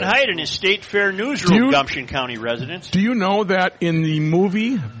John Haidt and his State Fair newsroom, Gumption County residents. Do you know that in the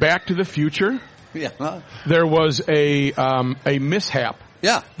movie Back to the Future, there was a mishap?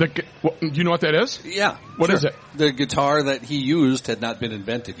 Yeah. Do you know what that is? Yeah. What is it? The guitar that he used had not been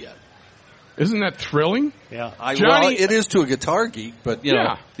invented yet. Isn't that thrilling? Yeah. Well, it is to a guitar geek, but, you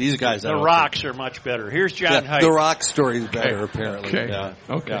know, these guys... The Rocks are much better. Here's John Haidt. The Rock story is better, apparently. Okay. Yeah.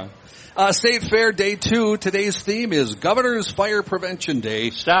 Okay. Yeah. State Fair Day 2. Today's theme is Governor's Fire Prevention Day.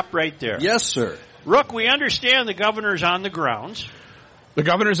 Stop right there. Yes, sir. Rook, we understand the governor's on the grounds. The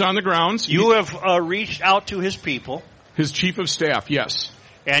governor's on the grounds. You have reached out to his people. His chief of staff, yes.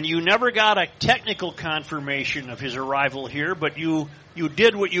 And you never got a technical confirmation of his arrival here, but you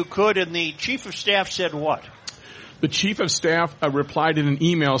did what you could, and the chief of staff said what? The chief of staff replied in an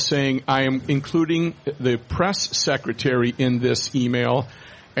email saying, I am including the press secretary in this email,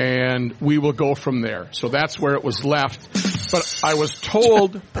 and we will go from there. So that's where it was left. But I was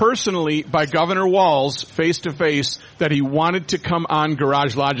told personally by Governor Walz, face-to-face, that he wanted to come on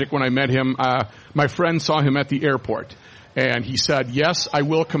Garage Logic when I met him. My friend saw him at the airport. And he said, yes, I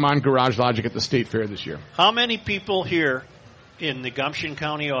will come on Garage Logic at the State Fair this year. How many people here in the Gumption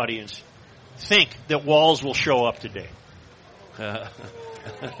County audience think that Walz will show up today?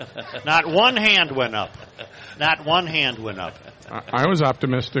 Not one hand went up. Not one hand went up. I was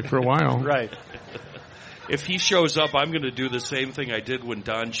optimistic for a while. Right. If he shows up, I'm going to do the same thing I did when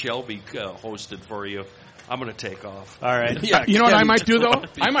Don Shelby hosted for you. I'm going to take off. All right. Yeah, you know what I might do, though?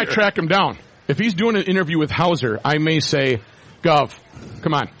 I might track him down. If he's doing an interview with Hauser, I may say, Gov,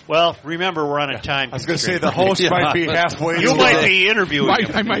 come on. Well, remember, we're on a time. I was going to say the host might be halfway. You might be interviewing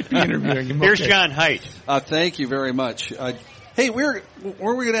him. I might be interviewing him. Here's John Haidt. Thank you very much. Hey, weren't we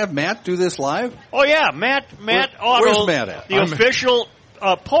going to have Matt do this live? Oh, yeah. Matt Otto. Where's Matt at? The official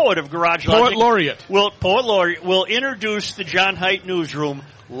poet of Garage Logic. Poet laureate. Will introduce the John Haidt newsroom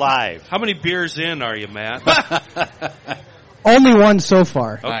live. How many beers in are you, Matt? Only one so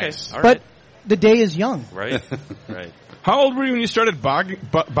far. Okay. Nice. All right. But the day is young. Right. Right. How old were you when you started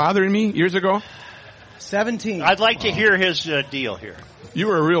bothering me years ago? 17. I'd like to hear his deal here. You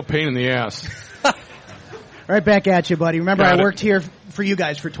were a real pain in the ass. Right back at you, buddy. Remember, I worked here for you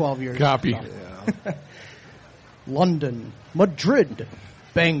guys for 12 years. Copy. So. London, Madrid,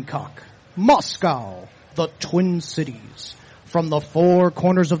 Bangkok, Moscow, the Twin Cities. From the four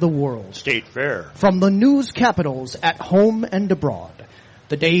corners of the world. State Fair. From the news capitals at home and abroad.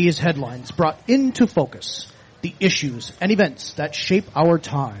 The day's headlines brought into focus the issues and events that shape our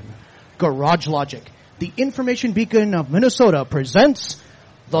time. Garage Logic, the information beacon of Minnesota, presents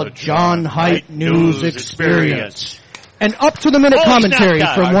the John Haidt News Experience. An up-to-the-minute commentary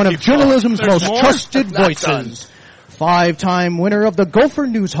from one of journalism's most trusted voices. 5-time winner of the Gopher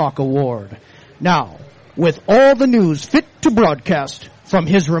Newshawk Award. Now, with all the news fit to broadcast from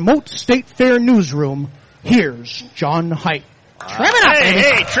his remote State Fair newsroom, here's John Haidt. Trim it up, baby.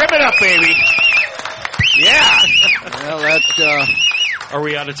 Hey, trim it up, baby. Yeah. Well, that, are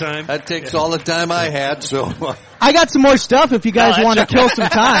we out of time? That takes all the time I had, so. I got some more stuff if you guys want to kill some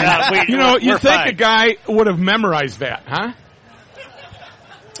time. Yeah, you'd think a guy would have memorized that, huh?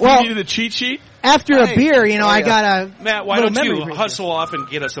 Well, you needed the cheat sheet? After a beer, I got a Matt, why don't you hustle off and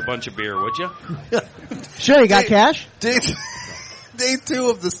get us a bunch of beer, would you? Sure, you got cash? Day 2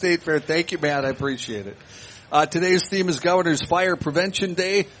 of the State Fair. Thank you, Matt. I appreciate it. Today's theme is Governor's Fire Prevention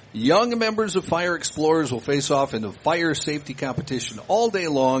Day. Young members of Fire Explorers will face off in a fire safety competition all day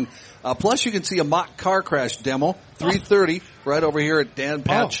long. Plus, you can see a mock car crash demo, 3:30, right over here at Dan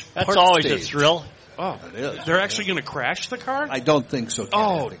Patch. That's Park always Stage. a thrill. Oh, It is. they're actually going to crash the car? I don't think so. Ken.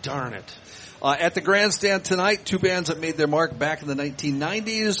 Oh, darn it. At the grandstand tonight, two bands that made their mark back in the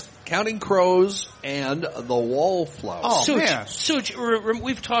 1990s, Counting Crows and the Wallflowers. Oh, man. Such,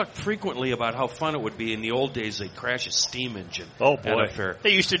 we've talked frequently about how fun it would be in the old days they'd crash a steam engine. Oh, at boy. a fair.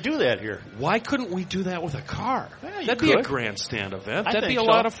 They used to do that here. Why couldn't we do that with a car? Yeah, you That'd be a could. grandstand event. I That'd be think a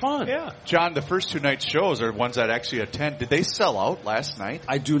so. lot of fun. Yeah. John, the first 2 night shows are ones that actually attend. Did they sell out last night?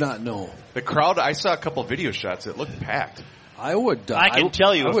 I do not know. The crowd, I saw a couple video shots. It looked packed. I would. I can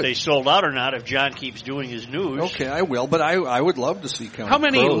tell you I if would- they sold out or not if John keeps doing his news. Okay, I will, but I would love to see Counting How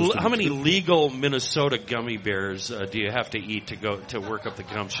many Crows. how many legal Minnesota gummy bears do you have to eat to go to work up the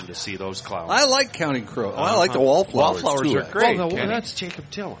gumption to see those clowns? I like Counting Crows. I like the Wallflowers. Wallflowers too, are great. Well, Kenny. that's Jacob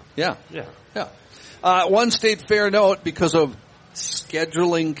Tillman. Yeah. Yeah. One state fair note, because of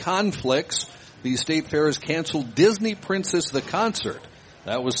scheduling conflicts, the state fair has canceled Disney Princess the Concert.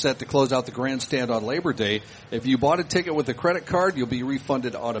 That was set to close out the grandstand on Labor Day. If you bought a ticket with a credit card, you'll be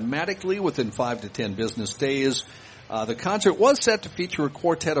refunded automatically within 5 to 10 business days. The concert was set to feature a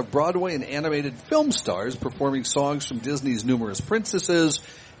quartet of Broadway and animated film stars performing songs from Disney's numerous princesses.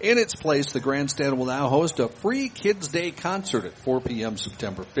 In its place, the grandstand will now host a free Kids' Day concert at 4 p.m.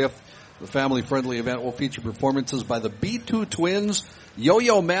 September 5th. The family-friendly event will feature performances by the B2 Twins,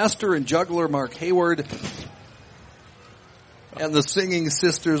 Yo-Yo Master and juggler Mark Hayward, and the singing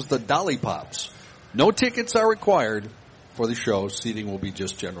sisters, the Dolly Pops. No tickets are required for the show. Seating will be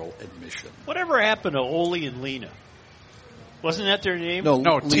just general admission. Whatever happened to Ole and Lena? Wasn't that their name? No,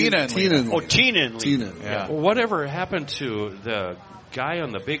 Tina and Lena. Oh, Tina and Lena. Tina. Yeah. Whatever happened to the guy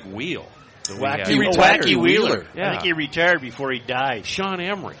on the big wheel? that we had? He retired. Wacky Wheeler. Yeah. I think he retired before he died. Sean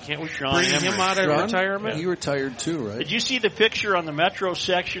Emery. Can't we Sean bring Emery. him out of Sean? retirement? He retired too, right? Did you see the picture on the Metro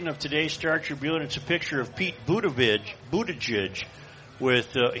section of today's Star Tribune? It's a picture of Pete Buttigieg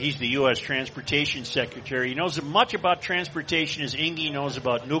with, he's the U.S. Transportation Secretary. He knows as much about transportation as Inge knows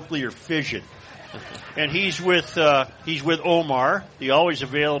about nuclear fission. And he's with Omar, the always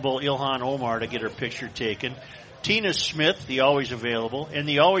available Ilhan Omar, to get her picture taken. Tina Smith, the always available, and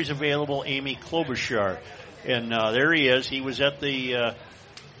the always available Amy Klobuchar. And there he is. He was at the,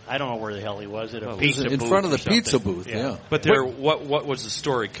 I don't know where the hell he was, at a pizza booth. In front of the or something. pizza booth, yeah. But there, what was the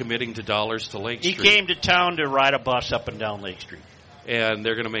story? Committing to dollars to Lake He Street. came to town to ride a bus up and down Lake Street. And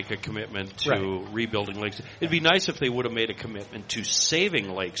they're going to make a commitment to rebuilding Lake Street. It'd be nice if they would have made a commitment to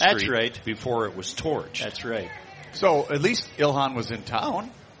saving Lake Street That's right. before it was torched. That's right. So at least Ilhan was in town.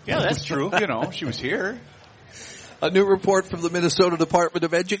 Yeah, that's true. You know, she was here. A new report from the Minnesota Department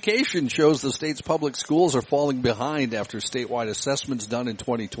of Education shows the state's public schools are falling behind after statewide assessments done in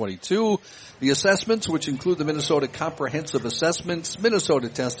 2022. The assessments, which include the Minnesota Comprehensive Assessments, Minnesota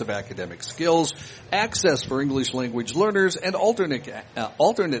Test of Academic Skills, Access for English Language Learners, and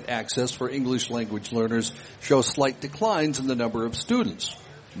alternate access for English Language Learners, show slight declines in the number of students.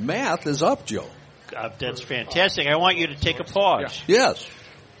 Math is up, Joe. That's fantastic. I want you to take a pause. Yes.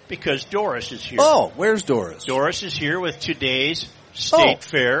 Because Doris is here. Oh, where's Doris? Doris is here with today's State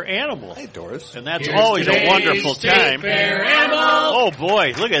Fair Animal. Hey, Doris. And that's always a wonderful time. Fair Animal. Oh,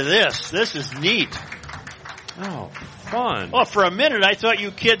 boy. Look at this. This is neat. Oh, fun. Well, for a minute, I thought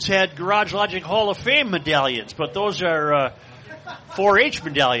you kids had Garage Logic Hall of Fame medallions, but those are 4-H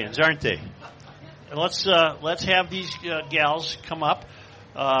medallions, aren't they? And let's have these gals come up.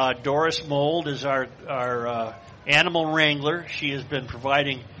 Doris Mold is our animal wrangler. She has been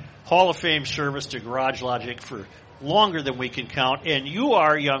providing Hall of Fame service to Garage Logic for longer than we can count. And you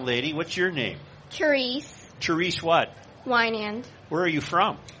are, young lady, what's your name? Therese Therese what? Wynand, Where are you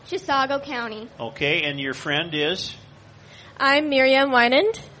from? Chisago County. Okay, and your friend is? I'm Miriam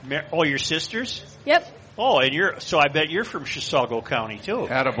Wynand. Oh, your sisters? Yep. Oh, and so I bet you're from Chisago County, too.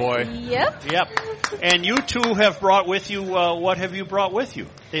 Attaboy. Yep. Yep. And you two have brought with you, what have you brought with you?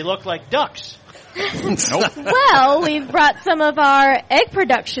 They look like ducks. Nope. Well, we've brought some of our egg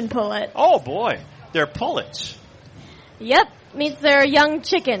production pullets. Oh, boy. They're pullets. Yep. Means they're young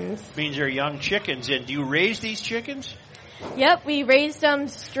chickens. Means they're young chickens. And do you raise these chickens? Yep. We raised them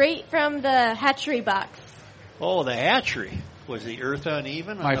straight from the hatchery box. Oh, the hatchery. Was the earth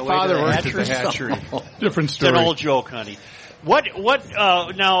uneven? My father worked at the hatchery. Different It's story. an old joke, honey.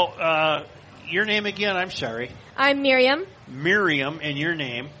 Now, your name again, I'm sorry. I'm Miriam. Miriam, and your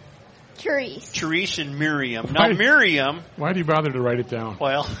name? Therese. Therese and Miriam. Now, Miriam, Why do you bother to write it down?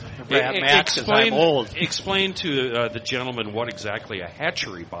 well, Matt says I'm old. Explain to the gentleman what exactly a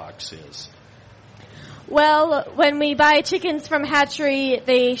hatchery box is. Well, when we buy chickens from hatchery,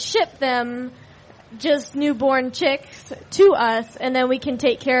 they ship them just newborn chicks to us, and then we can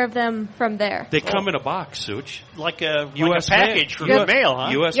take care of them from there. They come in a box, Such. Like a US package mail. from the mail, huh?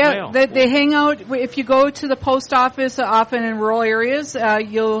 U.S. Yeah, mail. they hang out. If you go to the post office, often in rural areas,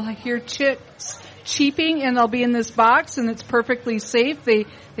 you'll hear chicks cheeping, and they'll be in this box, and it's perfectly safe. They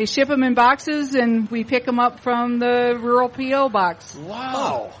ship them in boxes, and we pick them up from the rural P.O. box.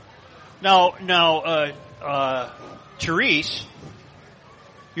 Wow. Now, Therese,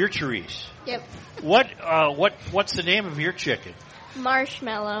 you're Therese. Yep. What's the name of your chicken?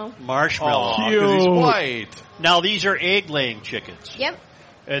 Marshmallow. Marshmallow. Aw, 'cause he's white. Now these are egg-laying chickens. Yep.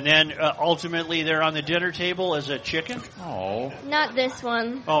 And then ultimately they're on the dinner table as a chicken? Oh. Not this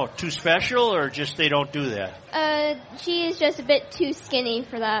one. Oh, too special or just they don't do that? She is just a bit too skinny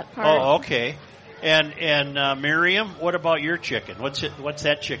for that part. Oh, okay. And Miriam, what about your chicken? What's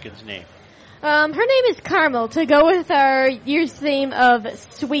that chicken's name? Her name is Carmel, to go with our year's theme of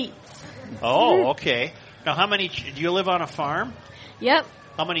sweets. Oh, okay. Now how many, do you live on a farm? Yep.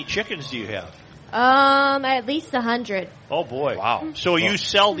 How many chickens do you have? At least 100. Oh boy. Wow. So you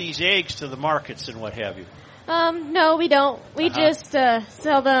sell these eggs to the markets and what have you? No, we don't. We just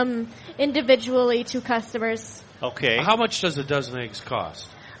sell them individually to customers. Okay. How much does a dozen eggs cost?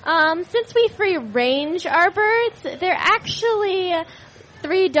 Since we free range our birds, they're actually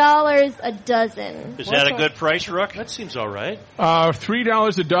 $3 a dozen. Is that a good price, Rook? That seems all right.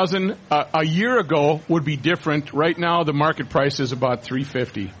 $3 a dozen. A year ago would be different. Right now, the market price is about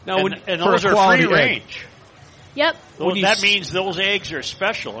 $3.50. Now, and for those a are quality free egg. range. Yep. That means those eggs are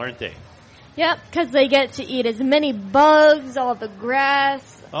special, aren't they? Yep, because they get to eat as many bugs, all the grass,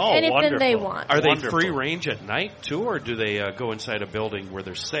 anything wonderful. they want. Are they Wonderful. free range at night, too, or do they go inside a building where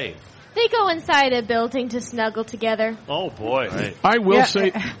they're safe? They go inside a building to snuggle together. Oh, boy. Right. I will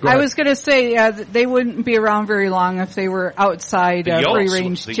say... I was going to say they wouldn't be around very long if they were outside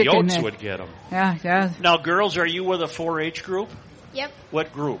free-range The chicken. yolks would get them. Yeah. Now, girls, are you with a 4-H group? Yep.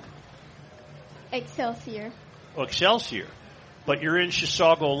 What group? Excelsior. Oh, Excelsior. But you're in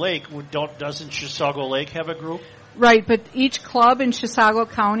Chisago Lake. Doesn't Chisago Lake have a group? Right, but each club in Chisago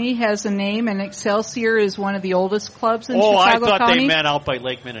County has a name, and Excelsior is one of the oldest clubs in Chisago I thought County. they meant out by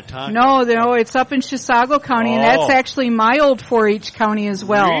Lake Minnetonka. No, it's up in Chisago County, and that's actually my old 4-H county as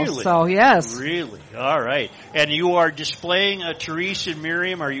well. Really? So, yes. Really? All right. And you are displaying, Therese and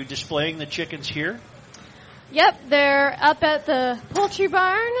Miriam, are you displaying the chickens here? Yep, they're up at the poultry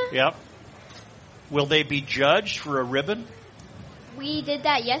barn. Yep. Will they be judged for a ribbon? We did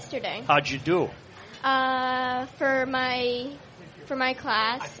that yesterday. How'd you do? For my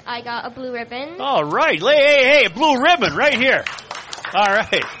class, I got a blue ribbon. All right. Hey, a blue ribbon right here. All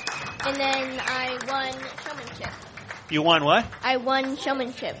right. And then I won showmanship. You won what? I won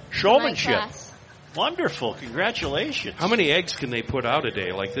showmanship. Showmanship. In my class. Wonderful. Congratulations. How many eggs can they put out a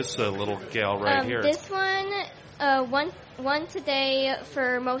day, like this little gal right here? This one, once a day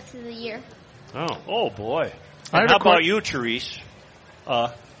for most of the year. Oh boy. And how about you, Therese?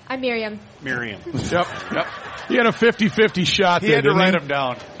 I'm Miriam. Miriam. Yep. You had a 50-50 shot there. He had to didn't write he? them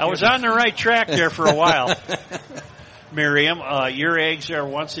down. I was on the right track there for a while. Miriam, your eggs are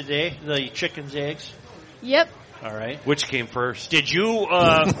once a day, the chicken's eggs? Yep. All right. Which came first? Did you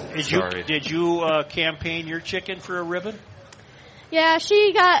Sorry. did you campaign your chicken for a ribbon? Yeah,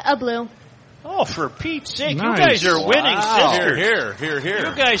 she got a blue. Oh, for Pete's sake. Nice. You guys are winning sisters. Here.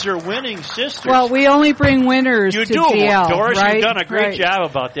 You guys are winning sisters. Well, we only bring winners you to do, GL, Doris. right? You've done a great Right. job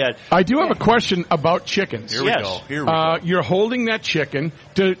about that. I do have a question about chickens. Here we go. You're holding that chicken.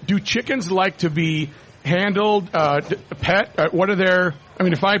 Do chickens like to be handled, pet? What are their... I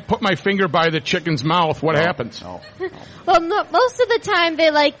mean, if I put my finger by the chicken's mouth, what happens? No. Well, most of the time they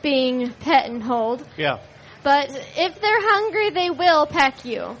like being pet and hold. Yeah. But if they're hungry, they will peck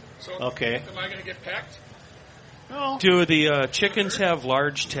you. Okay. Am I going to get pecked? No. Do the chickens have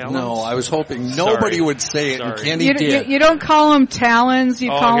large talons? No, I was hoping nobody would say it, and Sorry. Kenny did. You don't call them talons. You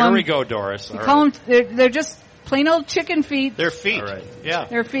call here them. we go, Doris. You All call right. them. They're just plain old chicken feet. Their feet. All right. Yeah.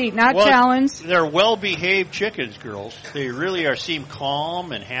 Their feet, not Well, talons. They're well-behaved chickens, girls. They really seem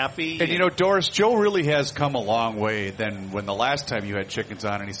calm and happy. And you know, Doris, Joe really has come a long way than when the last time you had chickens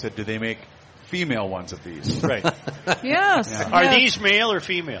on, and he said, "Do they make female ones of these?" Right. Yes. Yeah. Are yes. these male or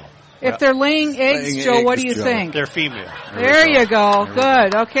female? If they're laying eggs, Laying Joe, what eggs, do you Joe. think? They're female. There you go.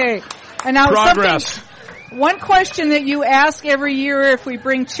 Good. Okay. And now Progress. one question that you ask every year if we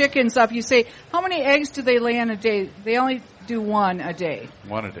bring chickens up, you say, how many eggs do they lay in a day? They only do one a day.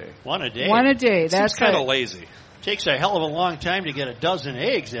 One a day. One a day. One a day. Seems That's kind of right. lazy. Takes a hell of a long time to get a dozen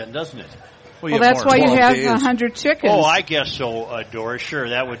eggs then, doesn't it? Well, that's why you 12 have days. 100 chickens. Oh, I guess so, Doris. Sure,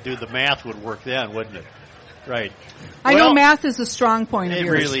 that would do the math would work then, wouldn't it? Right. I know math is a strong point of it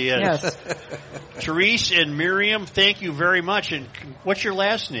yours. It really is. Yes. Therese and Miriam, thank you very much. And what's your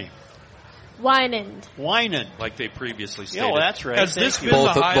last name? Winand. Winand. Like they previously stated. Yeah, well, that's right. Has this been the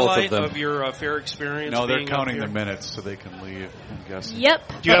highlight of your fair experience? No, they're being counting up the here? minutes so they can leave, I'm guessing.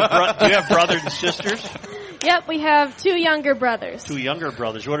 Yep. Do you have brothers and sisters? Yep, we have 2 younger brothers. 2 younger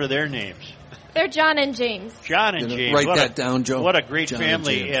brothers. What are their names? They're John and James. John and James. Write that down, Joe. What a great John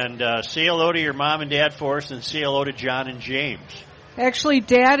family. And say hello to your mom and dad for us, and say hello to John and James. Actually,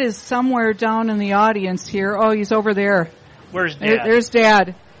 Dad is somewhere down in the audience here. Oh, he's over there. Where's Dad? There's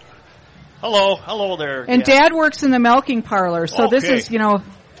Dad. Hello there. And Dad works in the milking parlor, so this is,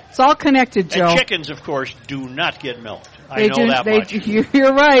 it's all connected, Joe. And chickens, of course, do not get milked. They I know that much.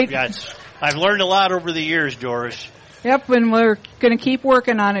 You're right. Yes. I've learned a lot over the years, Doris. Yep, and we're going to keep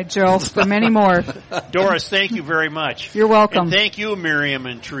working on it, Joe, for many more. Doris, thank you very much. You're welcome. And thank you, Miriam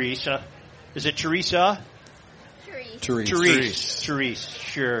and Teresa. Is it Teresa? Therese,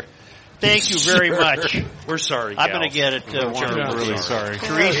 sure. Thank you very much. We're sorry, I'm going to get it. We're really sorry.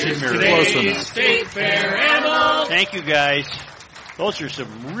 Teresa and Miriam. State Fair animals. Thank you, guys. Those are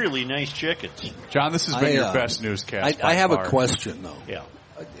some really nice chickens. John, this has been your best newscast. I have a question, though. Yeah.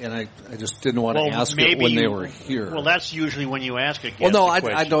 And I just didn't want to ask it when they were here. Well, that's usually when you ask a guest. Well, no,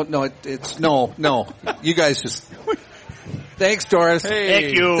 I don't know. It's no. You guys just. Thanks, Doris.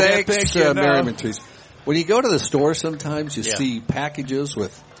 Thank you. Thanks, Miriam and Teresa. When you go to the store, sometimes you see packages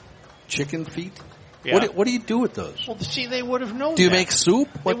with chicken feet. Yeah. What do you do with those? Well, see, they would have known. Do you that. make soup?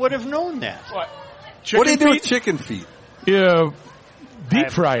 They would have known that. What? What do you do with chicken feet? Yeah, deep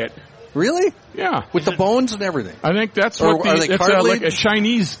fry it. Really? Yeah. With the bones and everything. I think that's Or what are they that's like a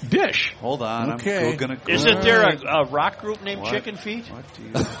Chinese dish. Hold on. Okay. I'm going to. Isn't there a rock group named Chicken Feet?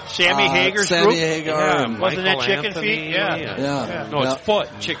 Sammy Hagar's Sammy group? Hagar. Yeah, wasn't that Michael Chicken Anthony, Feet? Yeah. No, it's foot.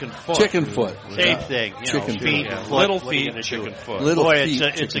 Chicken foot. Chicken foot. Same thing. Chicken feet. foot. And foot. Little What are you feet, gonna chicken do? foot. Little Boy, feet, it's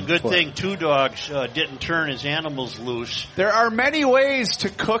a chicken good foot. thing Two Dogs didn't turn his animals loose. There are many ways to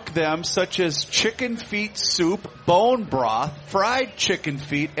cook them, such as chicken feet soup, bone broth, fried chicken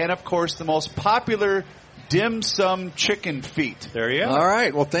feet, and of course the most popular dim sum chicken feet. There you go. All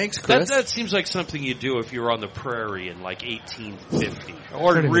right. Well, thanks, Chris. That seems like something you do if you were on the prairie in like 1850.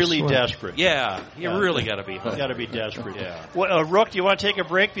 Or really desperate. Yeah, you really got to be. Got to be desperate. Yeah. Well, Rook, do you want to take a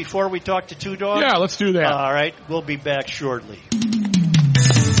break before we talk to Two Dogs? Yeah, let's do that. All right. We'll be back shortly.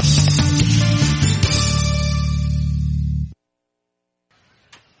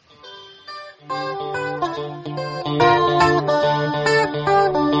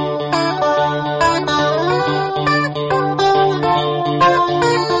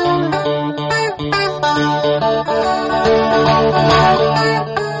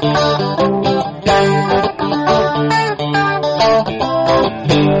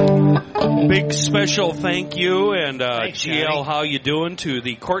 Big special thank you and Thanks, GL, Johnny. how you doing, to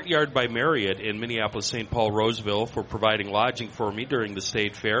the Courtyard by Marriott in Minneapolis, St. Paul, Roseville for providing lodging for me during the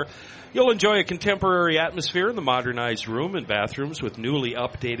State Fair. You'll enjoy a contemporary atmosphere in the modernized room and bathrooms with newly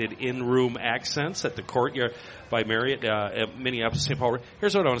updated in-room accents at the Courtyard by Marriott at Minneapolis, St. Paul.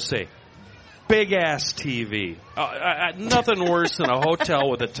 Here's what I want to say. Big-ass TV. Nothing worse than a hotel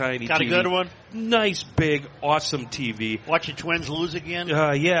with a tiny Got TV. a good one? Nice, big, awesome TV. Watch your Twins lose again?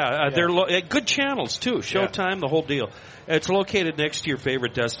 They're good channels, too. Showtime, the whole deal. It's located next to your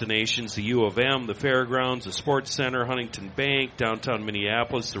favorite destinations, the U of M, the Fairgrounds, the Sports Center, Huntington Bank, downtown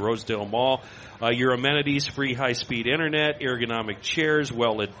Minneapolis, the Rosedale Mall. Your amenities, free high-speed internet, ergonomic chairs,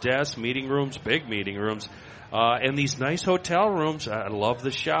 well-lit desks, meeting rooms, big meeting rooms. And these nice hotel rooms, I love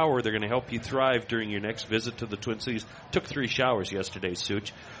the shower. They're going to help you thrive during your next visit to the Twin Cities. Took 3 showers yesterday,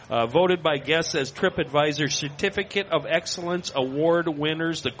 Such. Voted by guests as TripAdvisor Certificate of Excellence Award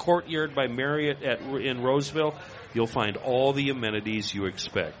winners, the Courtyard by Marriott in Roseville. You'll find all the amenities you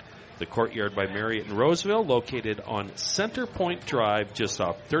expect. The Courtyard by Marriott in Roseville, located on Center Point Drive, just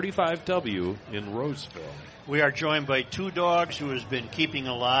off 35W in Roseville. We are joined by Two Dogs, who has been keeping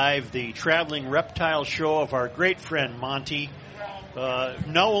alive the traveling reptile show of our great friend Monty.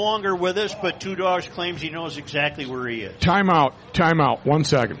 No longer with us, but Two Dogs claims he knows exactly where he is. Time out. 1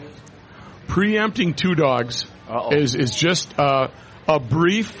 second. Preempting Two Dogs is just a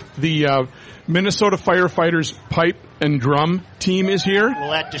brief. The Minnesota Firefighters pipe and drum team is here. Will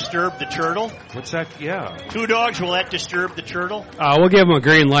that disturb the turtle? What's that? Yeah. Two Dogs, will that disturb the turtle? We'll give them a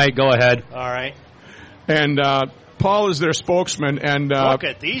green light. Go ahead. All right. And Paul is their spokesman. And look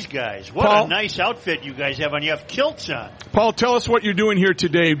at these guys. What Paul, a nice outfit you guys have on. You have kilts on. Paul, tell us what you're doing here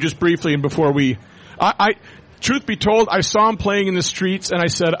today, just briefly, and before we... truth be told, I saw them playing in the streets, and I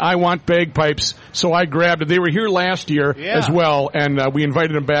said, I want bagpipes, so I grabbed it. They were here last year as well, and we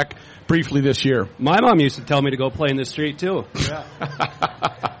invited them back briefly this year. My mom used to tell me to go play in the street, too. Yeah.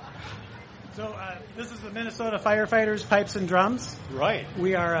 So this is the Minnesota Firefighters Pipes and Drums. Right.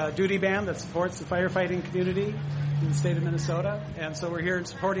 We are a duty band that supports the firefighting community in the state of Minnesota, and so we're here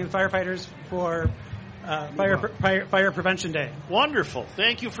supporting firefighters for Fire Prevention Day. Wonderful.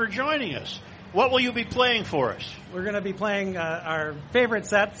 Thank you for joining us. What will you be playing for us? We're going to be playing our favorite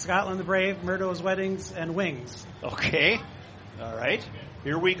set, Scotland the Brave, Murdo's Weddings, and Wings. Okay. All right.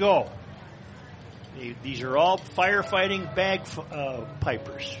 Here we go. These are all firefighting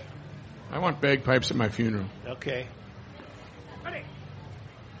pipers. I want bagpipes at my funeral. Okay. Ready.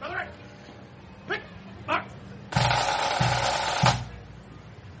 Brother, pick, mark.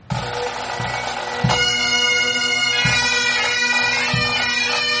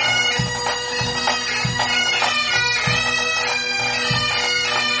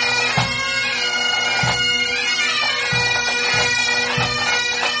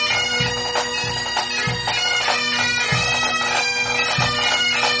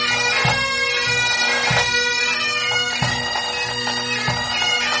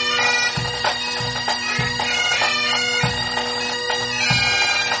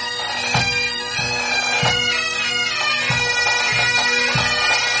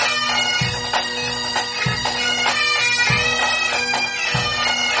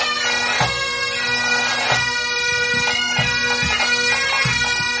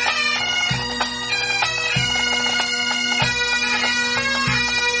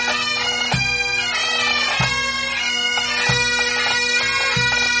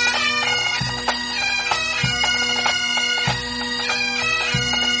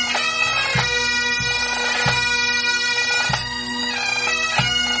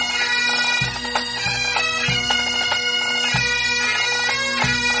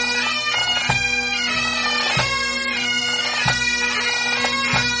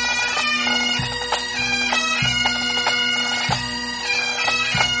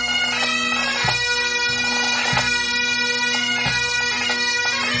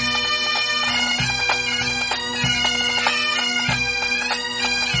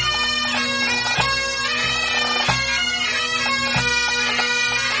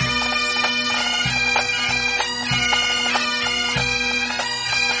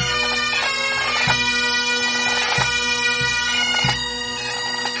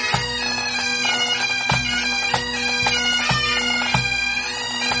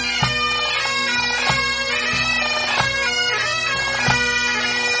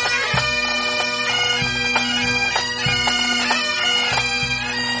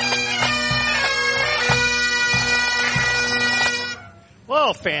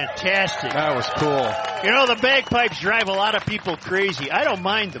 Fantastic. That was cool. You know, the bagpipes drive a lot of people crazy. I don't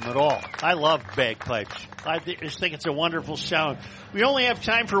mind them at all. I love bagpipes. I just think it's a wonderful sound. We only have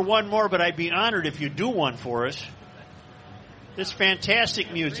time for one more, but I'd be honored if you do one for us. This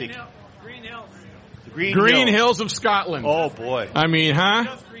fantastic music. Green Hills. Green Hills of Scotland. Oh, boy. I mean, huh?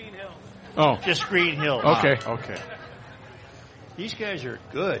 Just Green Hills. Oh. Just Green Hills. Okay. Okay. These guys are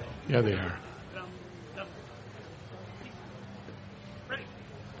good. Yeah, they are. Ready.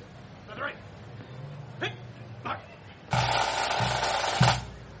 On the right. Pick, mark.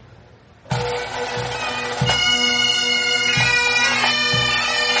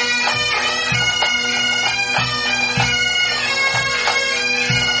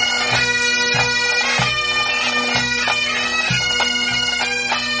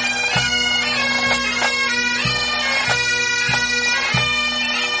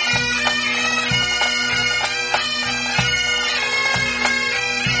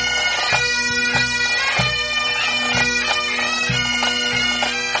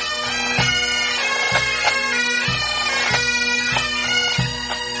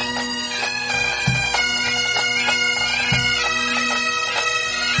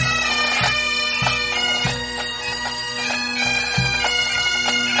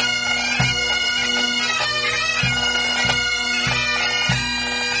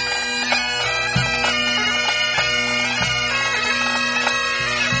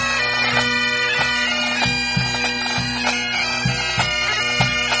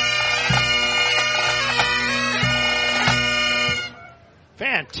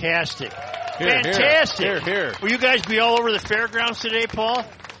 Fantastic. Here, Fantastic. Here. Will you guys be all over the fairgrounds today, Paul?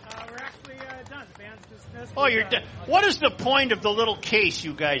 We're actually done. The band's dismissed. Oh, you're done. What is the point of the little case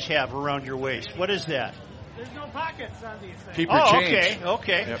you guys have around your waist? What is that? There's no pockets on these things. Keep your change.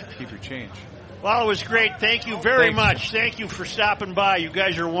 Okay. Yep, keep your change. Well, it was great. Thank you very much. Thank you for stopping by. You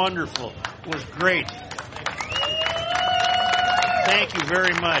guys are wonderful. It was great. Thank you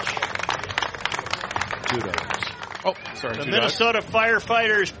very much. Oh, sorry. The Minnesota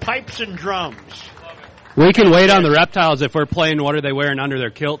firefighters, pipes and drums. We can wait on the reptiles if we're playing what are they wearing under their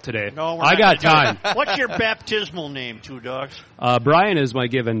kilt today. No, I got time. What's your baptismal name, Two Dogs? Brian is my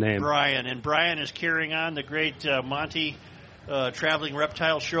given name. Brian. And Brian is carrying on the great Monty Traveling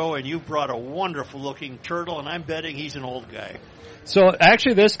Reptile Show, and you brought a wonderful-looking turtle, and I'm betting he's an old guy. So,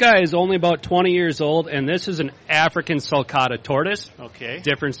 actually, this guy is only about 20 years old, and this is an African sulcata tortoise. Okay.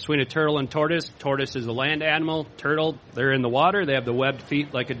 Difference between a turtle and tortoise. Tortoise is a land animal. Turtle, they're in the water. They have the webbed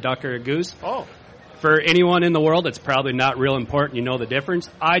feet like a duck or a goose. Oh. For anyone in the world, it's probably not real important. You know the difference.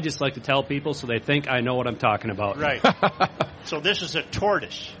 I just like to tell people so they think I know what I'm talking about. Right. So this is a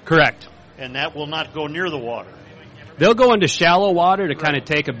tortoise. Correct. And that will not go near the water. They'll go into shallow water to kind of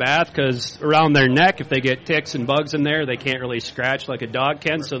take a bath because around their neck, if they get ticks and bugs in there, they can't really scratch like a dog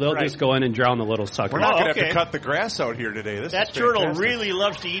can, so they'll just go in and drown the little sucker. We're not going to have to cut the grass out here today. That turtle really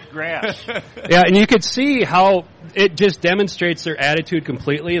loves to eat grass. Yeah, and you could see how it just demonstrates their attitude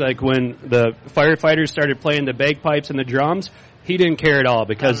completely. Like when the firefighters started playing the bagpipes and the drums, he didn't care at all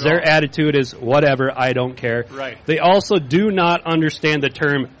because their attitude is whatever, I don't care. Right. They also do not understand the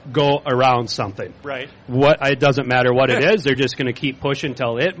term go around something. Right. It doesn't matter what it is. They're just going to keep pushing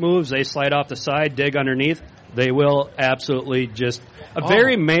until it moves. They slide off the side, dig underneath. They will absolutely just a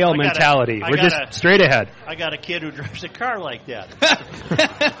very male mentality. We're just straight ahead. I got a kid who drives a car like that.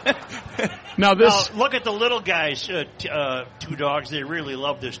 Now look at the little guys, Two Dogs. They really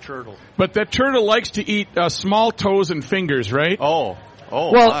love this turtle. But that turtle likes to eat small toes and fingers, right? Oh,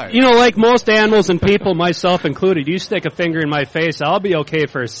 well, my. you know, like most animals and people, myself included, you stick a finger in my face, I'll be okay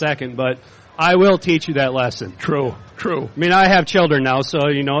for a second, but I will teach you that lesson. True. I mean, I have children now, so,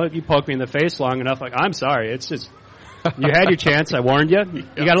 you know, if you poke me in the face long enough, like, I'm sorry, it's just, you had your chance, I warned you,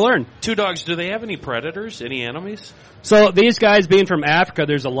 you gotta learn. Two Dogs, do they have any predators, any enemies? So these guys being from Africa,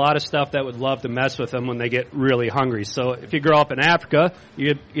 there's a lot of stuff that would love to mess with them when they get really hungry. So if you grow up in Africa,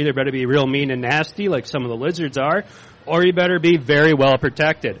 you either better be real mean and nasty like some of the lizards are, or you better be very well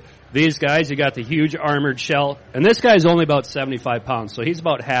protected. These guys, you got the huge armored shell, and this guy's only about 75 pounds, so he's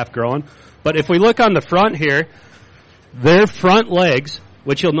about half grown. But if we look on the front here, their front legs,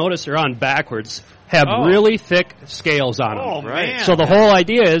 which you'll notice are on backwards, have really thick scales on them. Oh, man. So the whole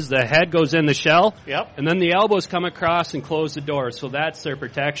idea is the head goes in the shell, Yep. and then the elbows come across and close the door. So that's their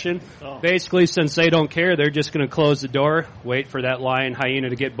protection. Basically, since they don't care, they're just going to close the door, wait for that lion hyena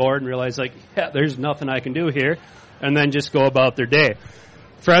to get bored and realize, like, yeah, there's nothing I can do here, and then just go about their day.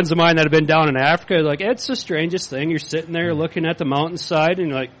 Friends of mine that have been down in Africa are like, it's the strangest thing. You're sitting there looking at the mountainside, and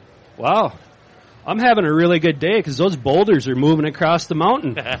you're like, wow, I'm having a really good day because those boulders are moving across the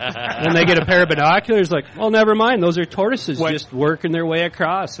mountain. And they get a pair of binoculars, like, well, never mind. Those are tortoises just working their way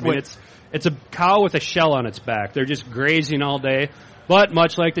across. I mean, it's a cow with a shell on its back. They're just grazing all day. But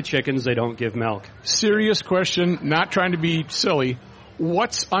much like the chickens, they don't give milk. Serious question, not trying to be silly.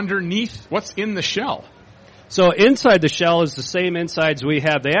 What's underneath? What's in the shell? So inside the shell is the same insides we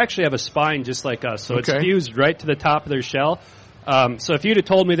have. They actually have a spine just like us. So it's fused right to the top of their shell. So if you'd have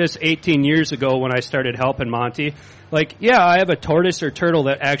told me this 18 years ago when I started helping Monty, like, yeah, I have a tortoise or turtle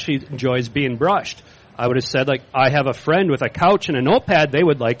that actually enjoys being brushed, I would have said, like, I have a friend with a couch and a notepad. They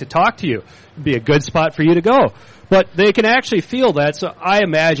would like to talk to you. It'd be a good spot for you to go. But they can actually feel that. So I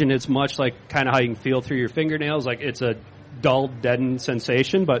imagine it's much like kind of how you can feel through your fingernails. Like it's a dull, deadened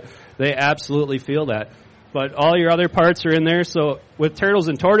sensation, but they absolutely feel that. But all your other parts are in there. So with turtles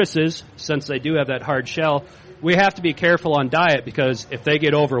and tortoises, since they do have that hard shell, we have to be careful on diet because if they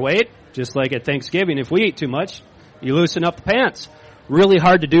get overweight, just like at Thanksgiving, if we eat too much, you loosen up the pants. Really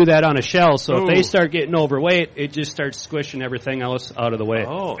hard to do that on a shell. So if they start getting overweight, it just starts squishing everything else out of the way.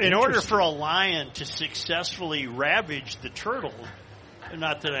 In order for a lion to successfully ravage the turtle,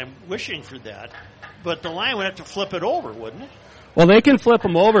 not that I'm wishing for that, but the lion would have to flip it over, wouldn't it? Well, they can flip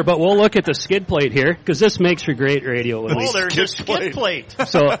them over, but we'll look at the skid plate here, because this makes for great radio. Oh, there's a skid plate.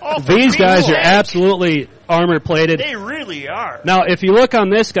 So these guys are absolutely armor-plated. They really are. Now, if you look on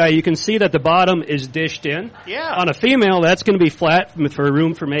this guy, you can see that the bottom is dished in. Yeah. On a female, that's going to be flat for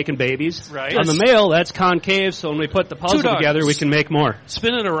room for making babies. Right. On the male, that's concave, so when we put the puzzle together, we can make more.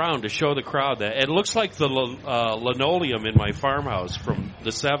 Spin it around to show the crowd that. It looks like the linoleum in my farmhouse from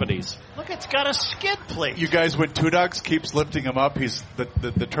the 70s. Look, it's got a skid plate. You guys, when Two Dogs keeps lifting him up, he's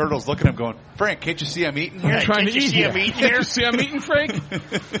the turtle's looking at him going, Frank, can't you see I'm eating here? Yeah, can't you see I'm eating here? Can't you see I'm eating, Frank?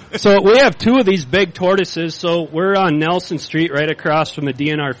 So we have two of these big tortoises. So we're on Nelson Street right across from the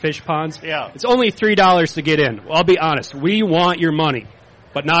DNR fish ponds. Yeah. It's only $3 to get in. Well, I'll be honest. We want your money,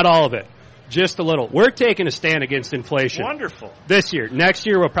 but not all of it. Just a little. We're taking a stand against inflation. Wonderful. This year. Next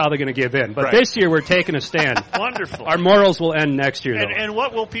year, we're probably going to give in. But this year, we're taking a stand. Wonderful. Our morals will end next year, though. And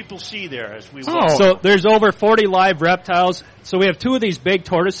what will people see there as we So there's over 40 live reptiles. So we have 2 of these big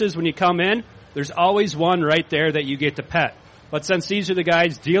tortoises. When you come in, there's always one right there that you get to pet. But since these are the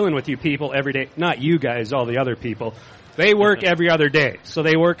guys dealing with you people every day, not you guys, all the other people, they work every other day. So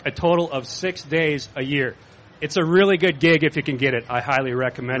they work a total of 6 days a year. It's a really good gig if you can get it. I highly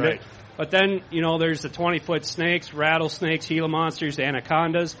recommend it. But then, there's the 20-foot snakes, rattlesnakes, Gila monsters,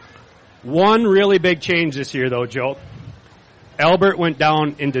 anacondas. One really big change this year, though, Joe. Albert went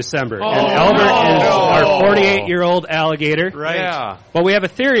down in December. And Albert is our 48-year-old alligator. Right. Yeah. But we have a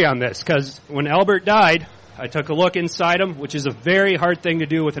theory on this, because when Albert died, I took a look inside him, which is a very hard thing to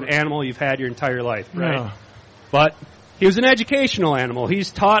do with an animal you've had your entire life. Right. Yeah. But he was an educational animal. He's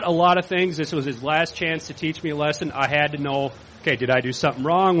taught a lot of things. This was his last chance to teach me a lesson. I had to know, okay, did I do something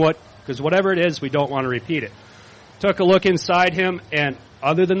wrong? Because whatever it is, we don't want to repeat it. Took a look inside him, and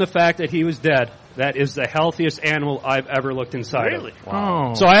other than the fact that he was dead, that is the healthiest animal I've ever looked inside Really? of.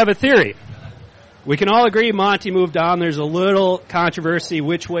 Wow. So I have a theory. We can all agree Monty moved on. There's a little controversy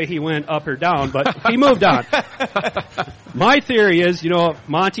which way he went, up or down, but he moved on. My theory is,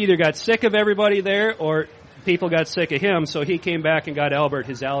 Monty either got sick of everybody there or people got sick of him, so he came back and got Albert,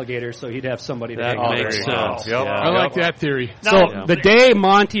 his alligator, so he'd have somebody to hang out. That makes sense. Yep. I like that theory. So the day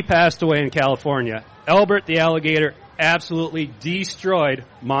Monty passed away in California, Albert the alligator absolutely destroyed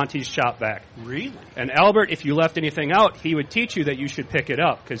Monty's shop vac. Really? And Albert, if you left anything out, he would teach you that you should pick it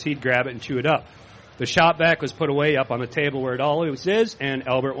up because he'd grab it and chew it up. The shop vac was put away up on the table where it always is, and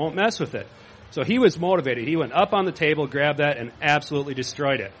Albert won't mess with it. So he was motivated. He went up on the table, grabbed that, and absolutely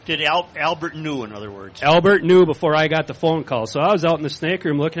destroyed it. Did Albert knew, in other words? Albert knew before I got the phone call. So I was out in the snake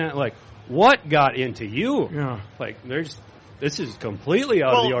room looking at it like, what got into you? Yeah. Like, this is completely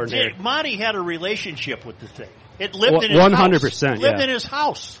out of the ordinary. Monty had a relationship with the thing. It lived in his 100%, house. yeah. Lived in his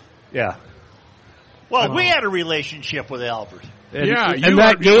house. Yeah. Well, we had a relationship with Albert. And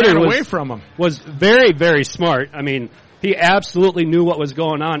that gator ran away from him. Was very, very smart. I mean, he absolutely knew what was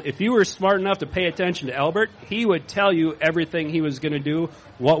going on. If you were smart enough to pay attention to Albert, he would tell you everything he was going to do,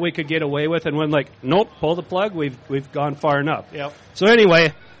 what we could get away with, and when nope, pull the plug, we've gone far enough. Yep. So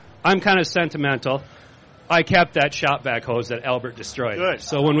anyway, I'm kind of sentimental. I kept that shop vac hose that Albert destroyed. Good.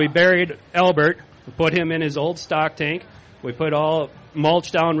 So when we buried Albert, we put him in his old stock tank. We put all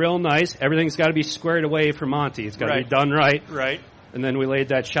mulch down real nice. Everything's got to be squared away for Monty. It's got to be done right. Right. And then we laid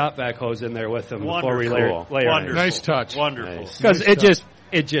that shop vac hose in there with him Wonderful. before we lay Wonderful. Nice touch. Wonderful. because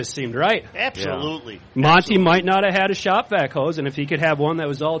it just seemed right. Absolutely. Monty might not have had a shop vac hose, and if he could have one that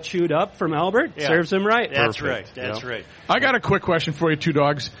was all chewed up from Albert, serves him right. That's Perfect. right. That's right. I got a quick question for you, Two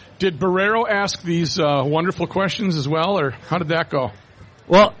Dogs. Did Barrero ask these wonderful questions as well, or how did that go?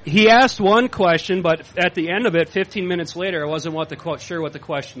 Well, he asked one question, but at the end of it, 15 minutes later, I wasn't sure what the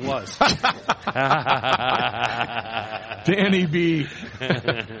question was. Danny B.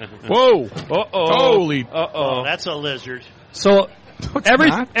 Whoa. Holy. Oh, that's a lizard. So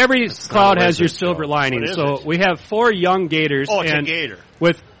every cloud a has your lizard, silver Joe. lining. What is So it? we have 4 young gators. Oh, it's and a gator.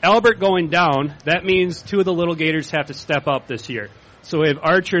 With Albert going down, that means 2 of the little gators have to step up this year. So we have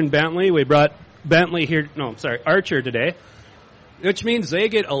Archer and Bentley. We brought Archer today. Which means they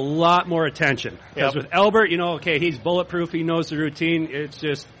get a lot more attention. Because with Albert, he's bulletproof, he knows the routine, it's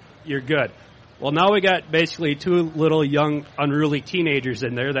just, you're good. Well, now we got basically 2 little young, unruly teenagers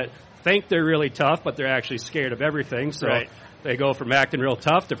in there that think they're really tough, but they're actually scared of everything. So they go from acting real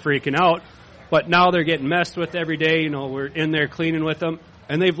tough to freaking out. But now they're getting messed with every day. We're in there cleaning with them.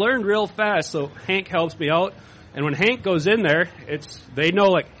 And they've learned real fast, so Hank helps me out. And when Hank goes in there, they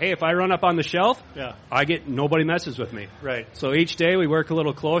know, hey, if I run up on the shelf, nobody messes with me. Right. So each day we work a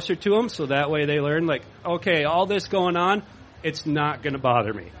little closer to them, so that way they learn, okay, all this going on, it's not going to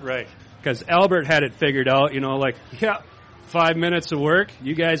bother me. Right. Because Albert had it figured out, 5 minutes of work,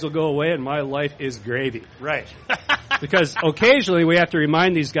 you guys will go away, and my life is gravy. Right. Because occasionally we have to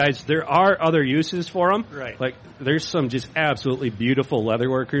remind these guys there are other uses for them. Right. There's some just absolutely beautiful leather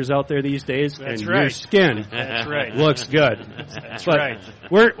workers out there these days, That's and right. your skin That's right. looks good. That's but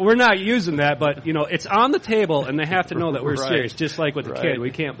right. We're not using that, but it's on the table, and they have to know that we're serious. Just like with the kid,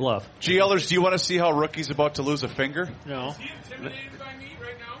 we can't bluff. GLers, do you want to see how Rookie's about to lose a finger? No.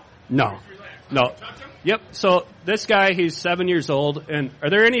 No. Yep. So this guy, he's 7 years old, and are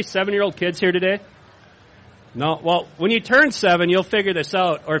there any 7-year-old kids here today? No. Well, when you turn 7, you'll figure this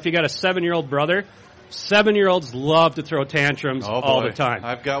out. Or if you got a 7-year-old brother, 7-year-olds love to throw tantrums all the time.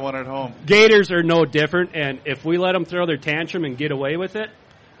 I've got one at home. Gators are no different, and if we let them throw their tantrum and get away with it,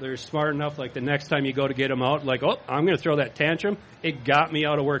 They're smart enough, like the next time you go to get them out, like, oh, I'm going to throw that tantrum. It got me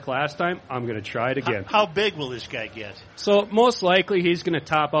out of work last time. I'm going to try it again. How big will this guy get? So most likely he's going to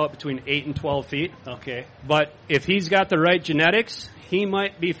top out between 8 and 12 feet. Okay. But if he's got the right genetics, he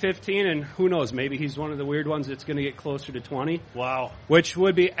might be 15, and who knows, maybe he's one of the weird ones that's going to get closer to 20. Wow. Which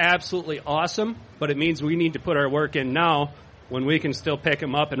would be absolutely awesome, but it means we need to put our work in now when we can still pick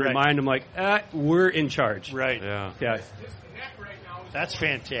him up and remind him, like, we're in charge. Right. Yeah. That's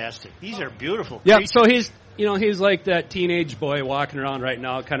fantastic. These are beautiful. Yeah, creatures. so he's like that teenage boy walking around right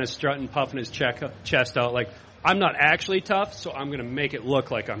now, kind of strutting, puffing his chest out, like, I'm not actually tough, so I'm going to make it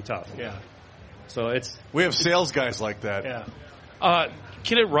look like I'm tough. Yeah. So we have sales guys like that. Yeah.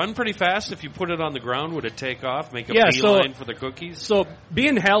 Can it run pretty fast if you put it on the ground? Would it take off, make a beeline for the cookies? So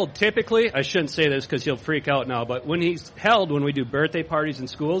being held, typically, I shouldn't say this because he'll freak out now, but when he's held, when we do birthday parties in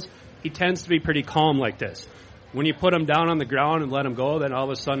schools, he tends to be pretty calm like this. When you put him down on the ground and let him go, then all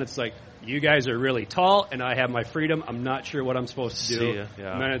of a sudden it's like, you guys are really tall and I have my freedom. I'm not sure what I'm supposed to do.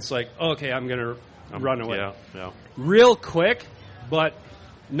 Yeah. And then it's like, okay, I'm going to run away. Yeah. Real quick, but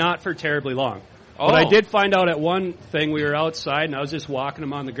not for terribly long. But I did find out at one thing, we were outside and I was just walking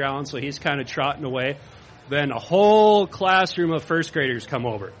him on the ground, so he's kind of trotting away. Then a whole classroom of first graders come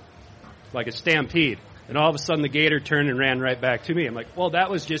over, like a stampede. And all of a sudden the gator turned and ran right back to me. I'm like, well, that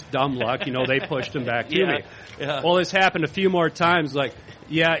was just dumb luck. They pushed him back to me. Yeah. Well, this happened a few more times. Like,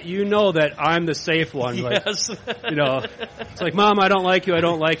 you know that I'm the safe one. Like, yes. It's like, Mom, I don't like you. I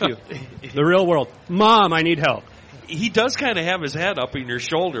don't like you. The real world. Mom, I need help. He does kind of have his head up in your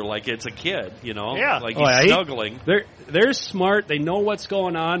shoulder like it's a kid, Yeah. like he's snuggling. They're smart. They know what's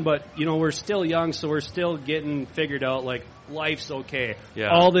going on, but, we're still young, so we're still getting figured out, like, life's okay.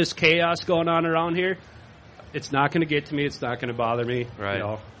 Yeah. All this chaos going on around here, it's not going to get to me. It's not going to bother me.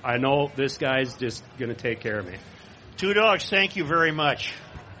 Right. I know this guy's just going to take care of me. Two Dogs, thank you very much.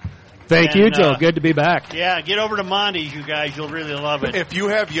 Thank you, Joe. Good to be back. Yeah, get over to Monty's, you guys. You'll really love it. If you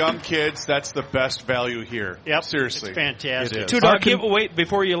have young kids, that's the best value here. Yep. Seriously. It's fantastic. Two Dogs, wait,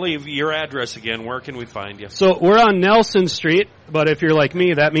 before you leave, your address again. Where can we find you? So we're on Nelson Street, but if you're like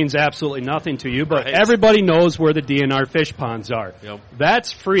me, that means absolutely nothing to you. But everybody knows where the DNR fish ponds are. Yep.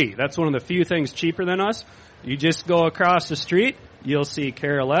 That's free. That's one of the few things cheaper than us. You just go across the street, you'll see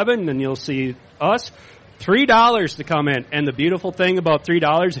Care 11, and you'll see us. $3 to come in. And the beautiful thing about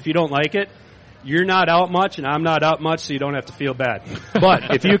 $3, if you don't like it, you're not out much and I'm not out much, so you don't have to feel bad.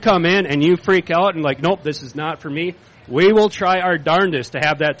 But if you come in and you freak out and like, nope, this is not for me, we will try our darndest to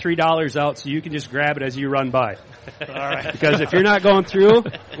have that $3 out so you can just grab it as you run by. All right. Because if you're not going through,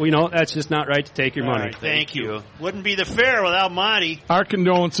 that's just not right to take your money. Right, thank you. Wouldn't be the fair without Monty. Our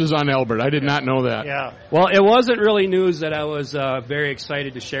condolences on Albert. I did not know that. Yeah. Well, it wasn't really news that I was very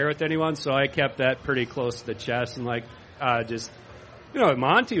excited to share with anyone, so I kept that pretty close to the chest and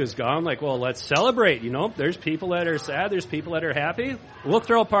Monty was gone. Like, well, let's celebrate. There's people that are sad. There's people that are happy. We'll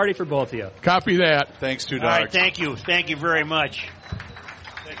throw a party for both of you. Copy that. Thanks, Two Dogs. All right, thank you. Thank you very much.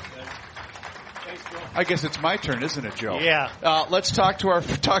 I guess it's my turn, isn't it, Joe? Yeah. Let's talk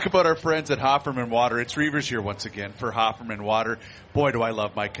about our friends at Hofferman Water. It's Reavers here once again for Hofferman Water. Boy, do I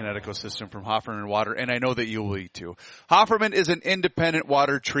love my Kinetico system from Hofferman Water, and I know that you will be too. Hofferman is an independent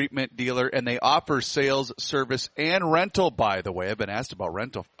water treatment dealer, and they offer sales, service, and rental, by the way. I've been asked about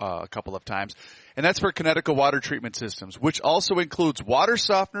rental a couple of times. And that's for Kinetico water treatment systems, which also includes water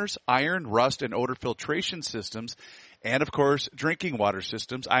softeners, iron, rust, and odor filtration systems, and, of course, drinking water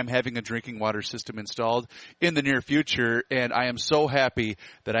systems. I'm having a drinking water system installed in the near future, and I am so happy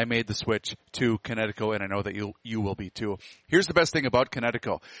that I made the switch to Kinetico, and I know that you will be too. Here's the best thing about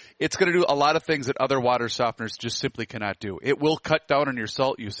Kinetico. It's going to do a lot of things that other water softeners just simply cannot do. It will cut down on your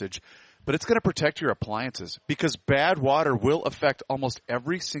salt usage, but it's going to protect your appliances because bad water will affect almost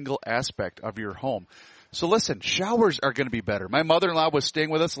every single aspect of your home. So listen, showers are going to be better. My mother-in-law was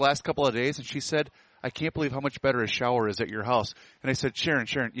staying with us the last couple of days, and she said, I can't believe how much better a shower is at your house. And I said, Sharon,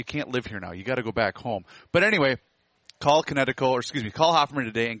 you can't live here now. You got to go back home. But anyway, call Hofferman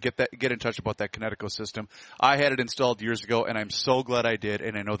today and get in touch about that Kinetico system. I had it installed years ago, and I'm so glad I did,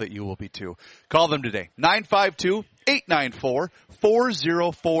 and I know that you will be too. Call them today,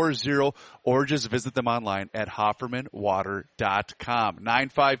 952-894-4040, or just visit them online at HoffermanWater.com.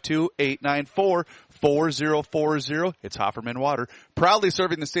 952-894-4040. It's Hofferman Water, proudly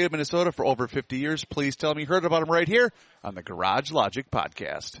serving the state of Minnesota for over 50 years. Please tell me you heard about them right here on the Garage Logic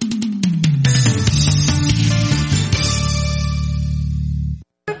Podcast.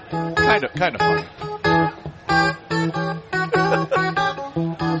 Kind of funny.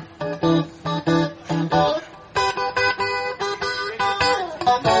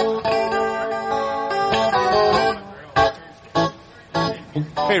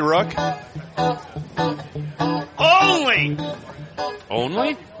 Okay, Rook.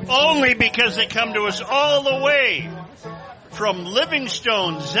 Only because they come to us all the way from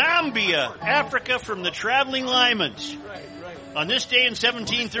Livingstone, Zambia, Africa, from the traveling Lymans. On this day in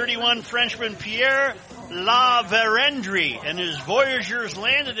 1731, Frenchman Pierre La Vérendrye and his voyageurs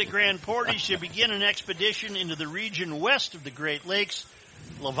landed at Grand Portage to begin an expedition into the region west of the Great Lakes.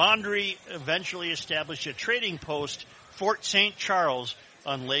 La Vérendrye eventually established a trading post, Fort St. Charles,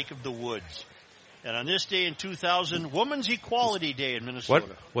 on Lake of the Woods. And on this day in 2000, Women's Equality Day in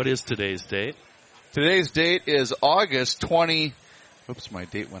Minnesota. What is today's date? Today's date is August 20. Oops, my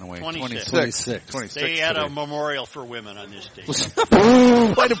date went away. 26. They had today. a memorial for women on this day.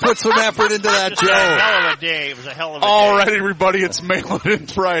 Way to put some effort into that, Joe. It was a hell of a day. It was a hell of a All day. right, everybody, it's Mail It In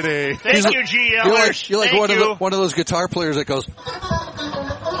Friday. Thank you, GLers. You're like Thank one of those guitar players that goes.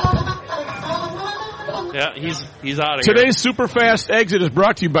 Yeah, he's out of here. Today's super fast exit is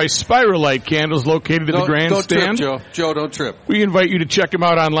brought to you by Spiralite Candles, located at the grandstand. Don't trip, Joe. Joe, don't trip. We invite you to check them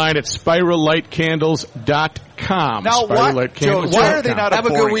out online at spiralitecandles.com. Now, why are they not Have a a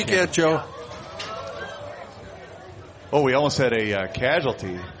good boring weekend, Joe. Oh, we almost had a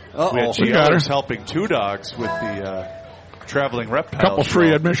casualty. Uh-oh. We had We got her. GLers helping two dogs with the traveling reptiles. Couple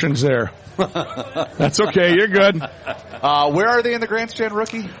free admissions there. That's okay. You're good. Where are they in the grandstand,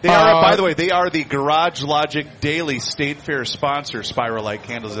 Rookie? They are, by the way, they are the Garage Logic Daily State Fair sponsor, Spiralite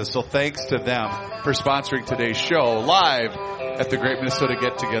Candles is. So thanks to them for sponsoring today's show live at the Great Minnesota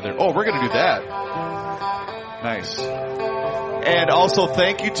Get Together. Oh, we're going to do that. Nice. And also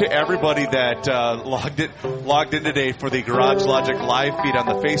thank you to everybody that logged in today for the Garage Logic live feed on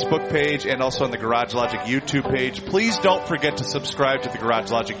the Facebook page and also on the Garage Logic YouTube page. Please don't forget to subscribe to the Garage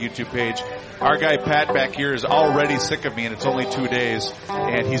Logic YouTube page. Our guy Pat back here is already sick of me, and it's only 2 days,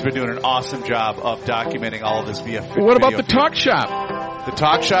 and he's been doing an awesome job of documenting all of this via video. What about the talk shop? The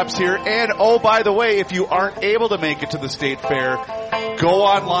talk shop's here. And, oh, by the way, if you aren't able to make it to the State Fair, go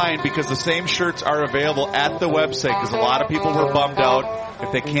online because the same shirts are available at the website because a lot of people were bummed out.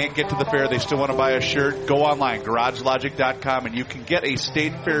 If they can't get to the fair, they still want to buy a shirt, go online, garagelogic.com, and you can get a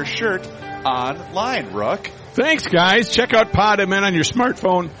State Fair shirt online, Rook. Thanks, guys. Check out Podman on your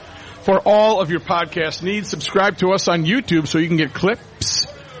smartphone for all of your podcast needs. Subscribe to us on YouTube so you can get clips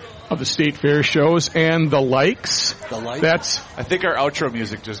of the State Fair shows and the likes. I think our outro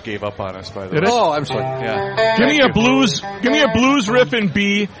music just gave up on us, by the way. Oh, I'm sorry. Yeah. Give me a blues riff in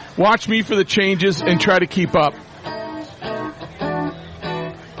B. Watch me for the changes and try to keep up.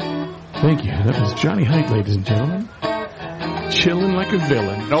 Thank you. That was Johnny Height, ladies and gentlemen. Chilling like a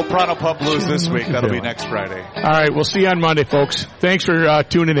villain. No Prano Pub Blues this week. like a That'll be villain. next Friday. All right, we'll see you on Monday, folks. Thanks for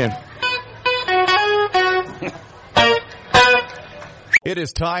tuning in. It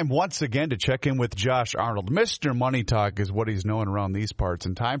is time once again to check in with Josh Arnold. Mr. Money Talk is what he's known around these parts,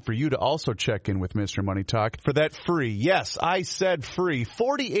 and time for you to also check in with Mr. Money Talk for that free, yes, I said free,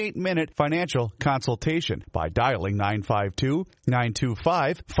 48-minute financial consultation by dialing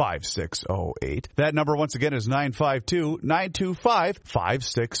 952-925-5608. That number once again is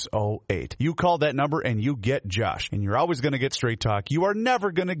 952-925-5608. You call that number and you get Josh, and you're always going to get straight talk. You are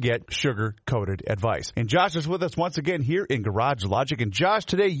never going to get sugar-coated advice. And Josh is with us once again here in Garage Logic. And Josh,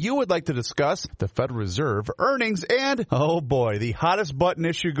 today you would like to discuss the Federal Reserve earnings and, oh boy, the hottest button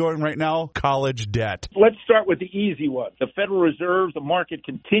issue going right now, college debt. Let's start with the easy one. The Federal Reserve, the market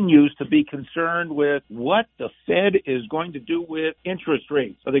continues to be concerned with what the Fed is going to do with interest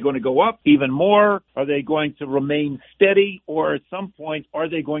rates. Are they going to go up even more? Are they going to remain steady? Or at some point, are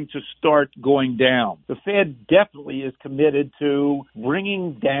they going to start going down? The Fed definitely is committed to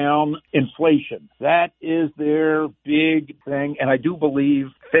bringing down inflation. That is their big thing, and I do believe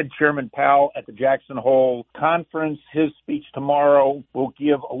Fed Chairman Powell at the Jackson Hole Conference, his speech tomorrow will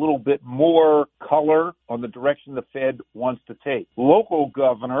give a little bit more color on the direction the Fed wants to take. Local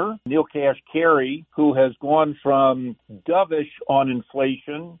Governor Neil Kashkari, who has gone from dovish on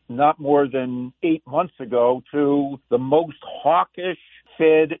inflation not more than 8 months ago to the most hawkish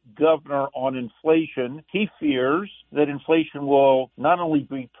Fed governor on inflation, he fears that inflation will not only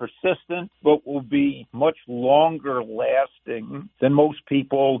be persistent, but will be much longer lasting than most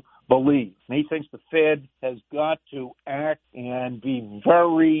people believe. And he thinks the Fed has got to act and be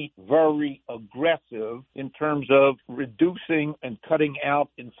very, very aggressive in terms of reducing and cutting out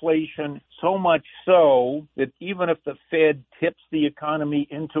inflation, so much so that even if the Fed tips the economy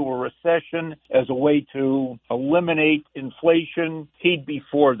into a recession as a way to eliminate inflation, he'd be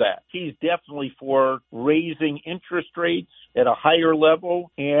for that. He's definitely for raising interest rates at a higher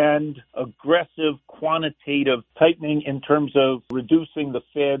level and aggressive quantitative tightening in terms of reducing the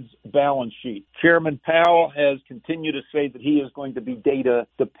Fed's balance sheet. Chairman Powell has continued to say that he is going to be data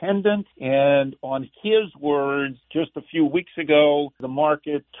dependent, and on his words, just a few weeks ago, the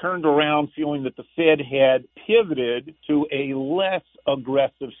market turned around feeling that the Fed had pivoted to a less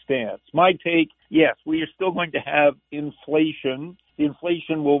aggressive stance. My take, yes, we are still going to have inflation. The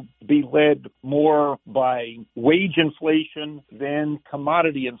inflation will be led more by wage inflation than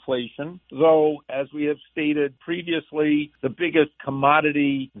commodity inflation, though, as we have stated previously, the biggest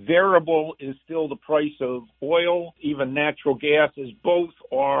commodity variable is still the price of oil, even natural gas, as both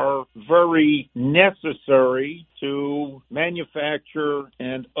are very necessary to manufacture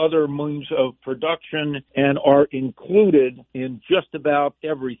and other means of production and are included in just about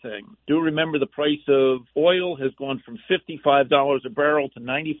everything. Do remember the price of oil has gone from $55 a barrel to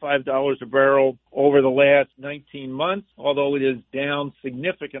 $95 a barrel over the last 19 months, although it is down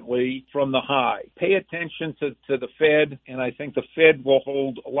significantly from the high. Pay attention to the Fed, and I think the Fed will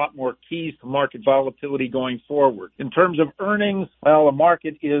hold a lot more keys to market volatility going forward. In terms of earnings, well, the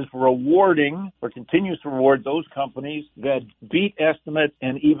market is rewarding or continues to reward those companies that beat estimates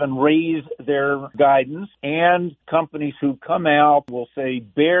and even raise their guidance, and companies who come out will say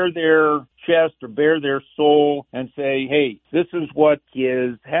bare their chest or bare their soul and say, hey, this is what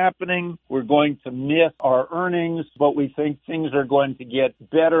is happening. We're going to miss our earnings, but we think things are going to get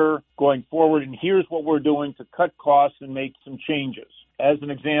better going forward, and here's what we're doing to cut costs and make some changes. As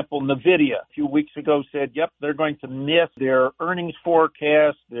an example, NVIDIA a few weeks ago said, yep, they're going to miss their earnings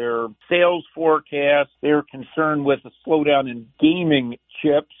forecast, their sales forecast. They're concerned with a slowdown in gaming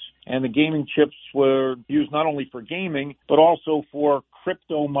chips, and the gaming chips were used not only for gaming, but also for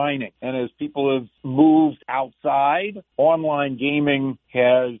crypto mining. And as people have moved outside, online gaming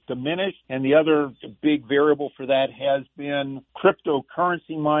has diminished, and the other big variable for that has been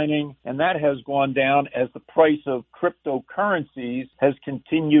cryptocurrency mining, and that has gone down as the price of cryptocurrencies has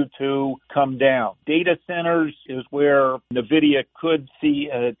continued to come down. Data centers is where NVIDIA could see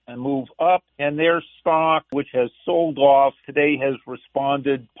a move up, and their stock, which has sold off today, has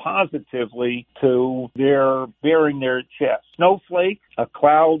responded positively to their bearing their chest. Snowflake, a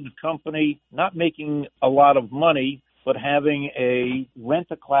cloud company, not making a lot of money, but having a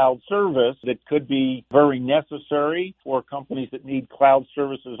rent-a-cloud service that could be very necessary for companies that need cloud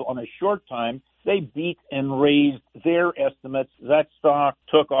services on a short time. They beat and raised their estimates. That stock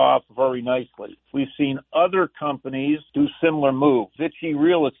took off very nicely. We've seen other companies do similar moves. Vichy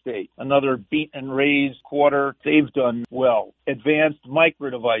Real Estate, another beat and raise quarter. They've done well. Advanced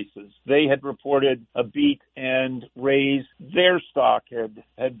Micro Devices, they had reported a beat and raise. Their stock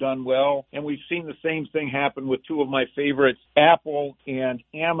had done well. And we've seen the same thing happen with two of my favorites, Apple and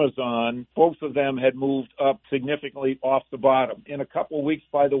Amazon. Both of them had moved up significantly off the bottom. In a couple of weeks,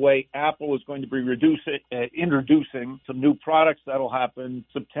 by the way, Apple is going to be introducing some new products. That'll happen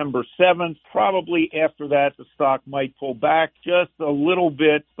September 7th. Probably after that, the stock might pull back just a little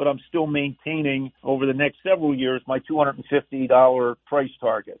bit, but I'm still maintaining over the next several years my $250 price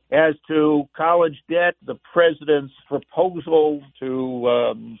target. As to college debt, the president's proposal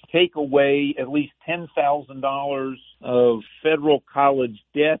to take away at least $10,000 of federal college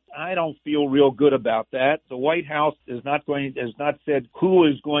debt, I don't feel real good about that. The White House has not said who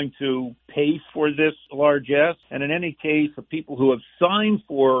is going to pay for this largesse, and in any case, the people who have signed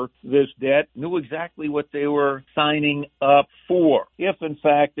for this debt knew exactly what they were signing up for. If, in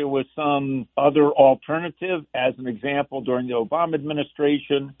fact, there was some other alternative, as an example, during the Obama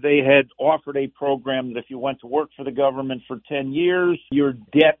administration, they had offered a program that if you went to work for the government for 10 years, your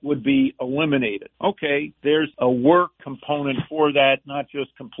debt would be eliminated. Okay, there's a work component for that, not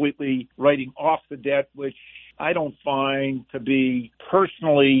just completely writing off the debt, which I don't find to be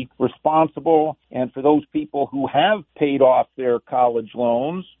personally responsible. And for those people who have paid off their college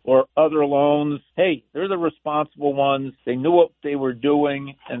loans or other loans, hey, they're the responsible ones. They knew what they were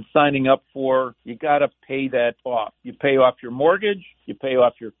doing and signing up for. You got to pay that off. You pay off your mortgage, you pay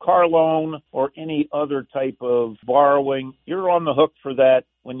off your car loan, or any other type of borrowing. You're on the hook for that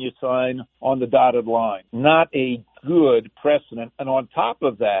when you sign on the dotted line. Not a good precedent. And on top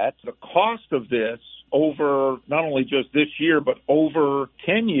of that, the cost of this over not only just this year, but over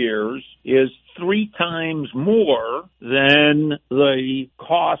 10 years is 3 times more than the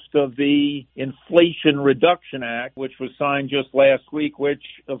cost of the Inflation Reduction Act, which was signed just last week, which,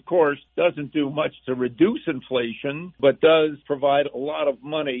 of course, doesn't do much to reduce inflation, but does provide a lot of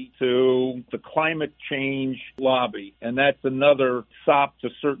money to the climate change lobby. And that's another sop to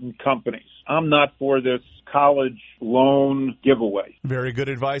certain companies. I'm not for this college loan giveaway. Very good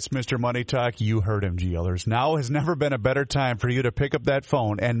advice, Mr. Money Talk. You heard him, GLers. Now has never been a better time for you to pick up that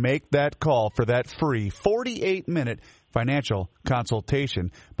phone and make that call for that free 48-minute financial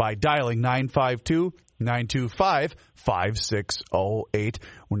consultation by dialing 952-925-5608.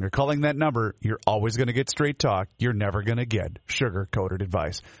 When you're calling that number, you're always going to get straight talk. You're never going to get sugar-coated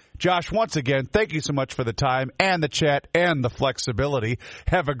advice. Josh, once again, thank you so much for the time and the chat and the flexibility.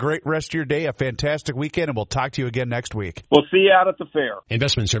 Have a great rest of your day, a fantastic weekend, and we'll talk to you again next week. We'll see you out at the fair.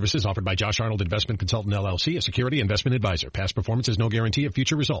 Investment services offered by Josh Arnold Investment Consultant LLC, a security investment advisor. Past performance is no guarantee of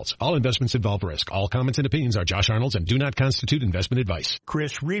future results. All investments involve risk. All comments and opinions are Josh Arnold's and do not constitute investment advice.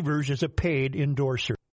 Chris Reavers is a paid endorser.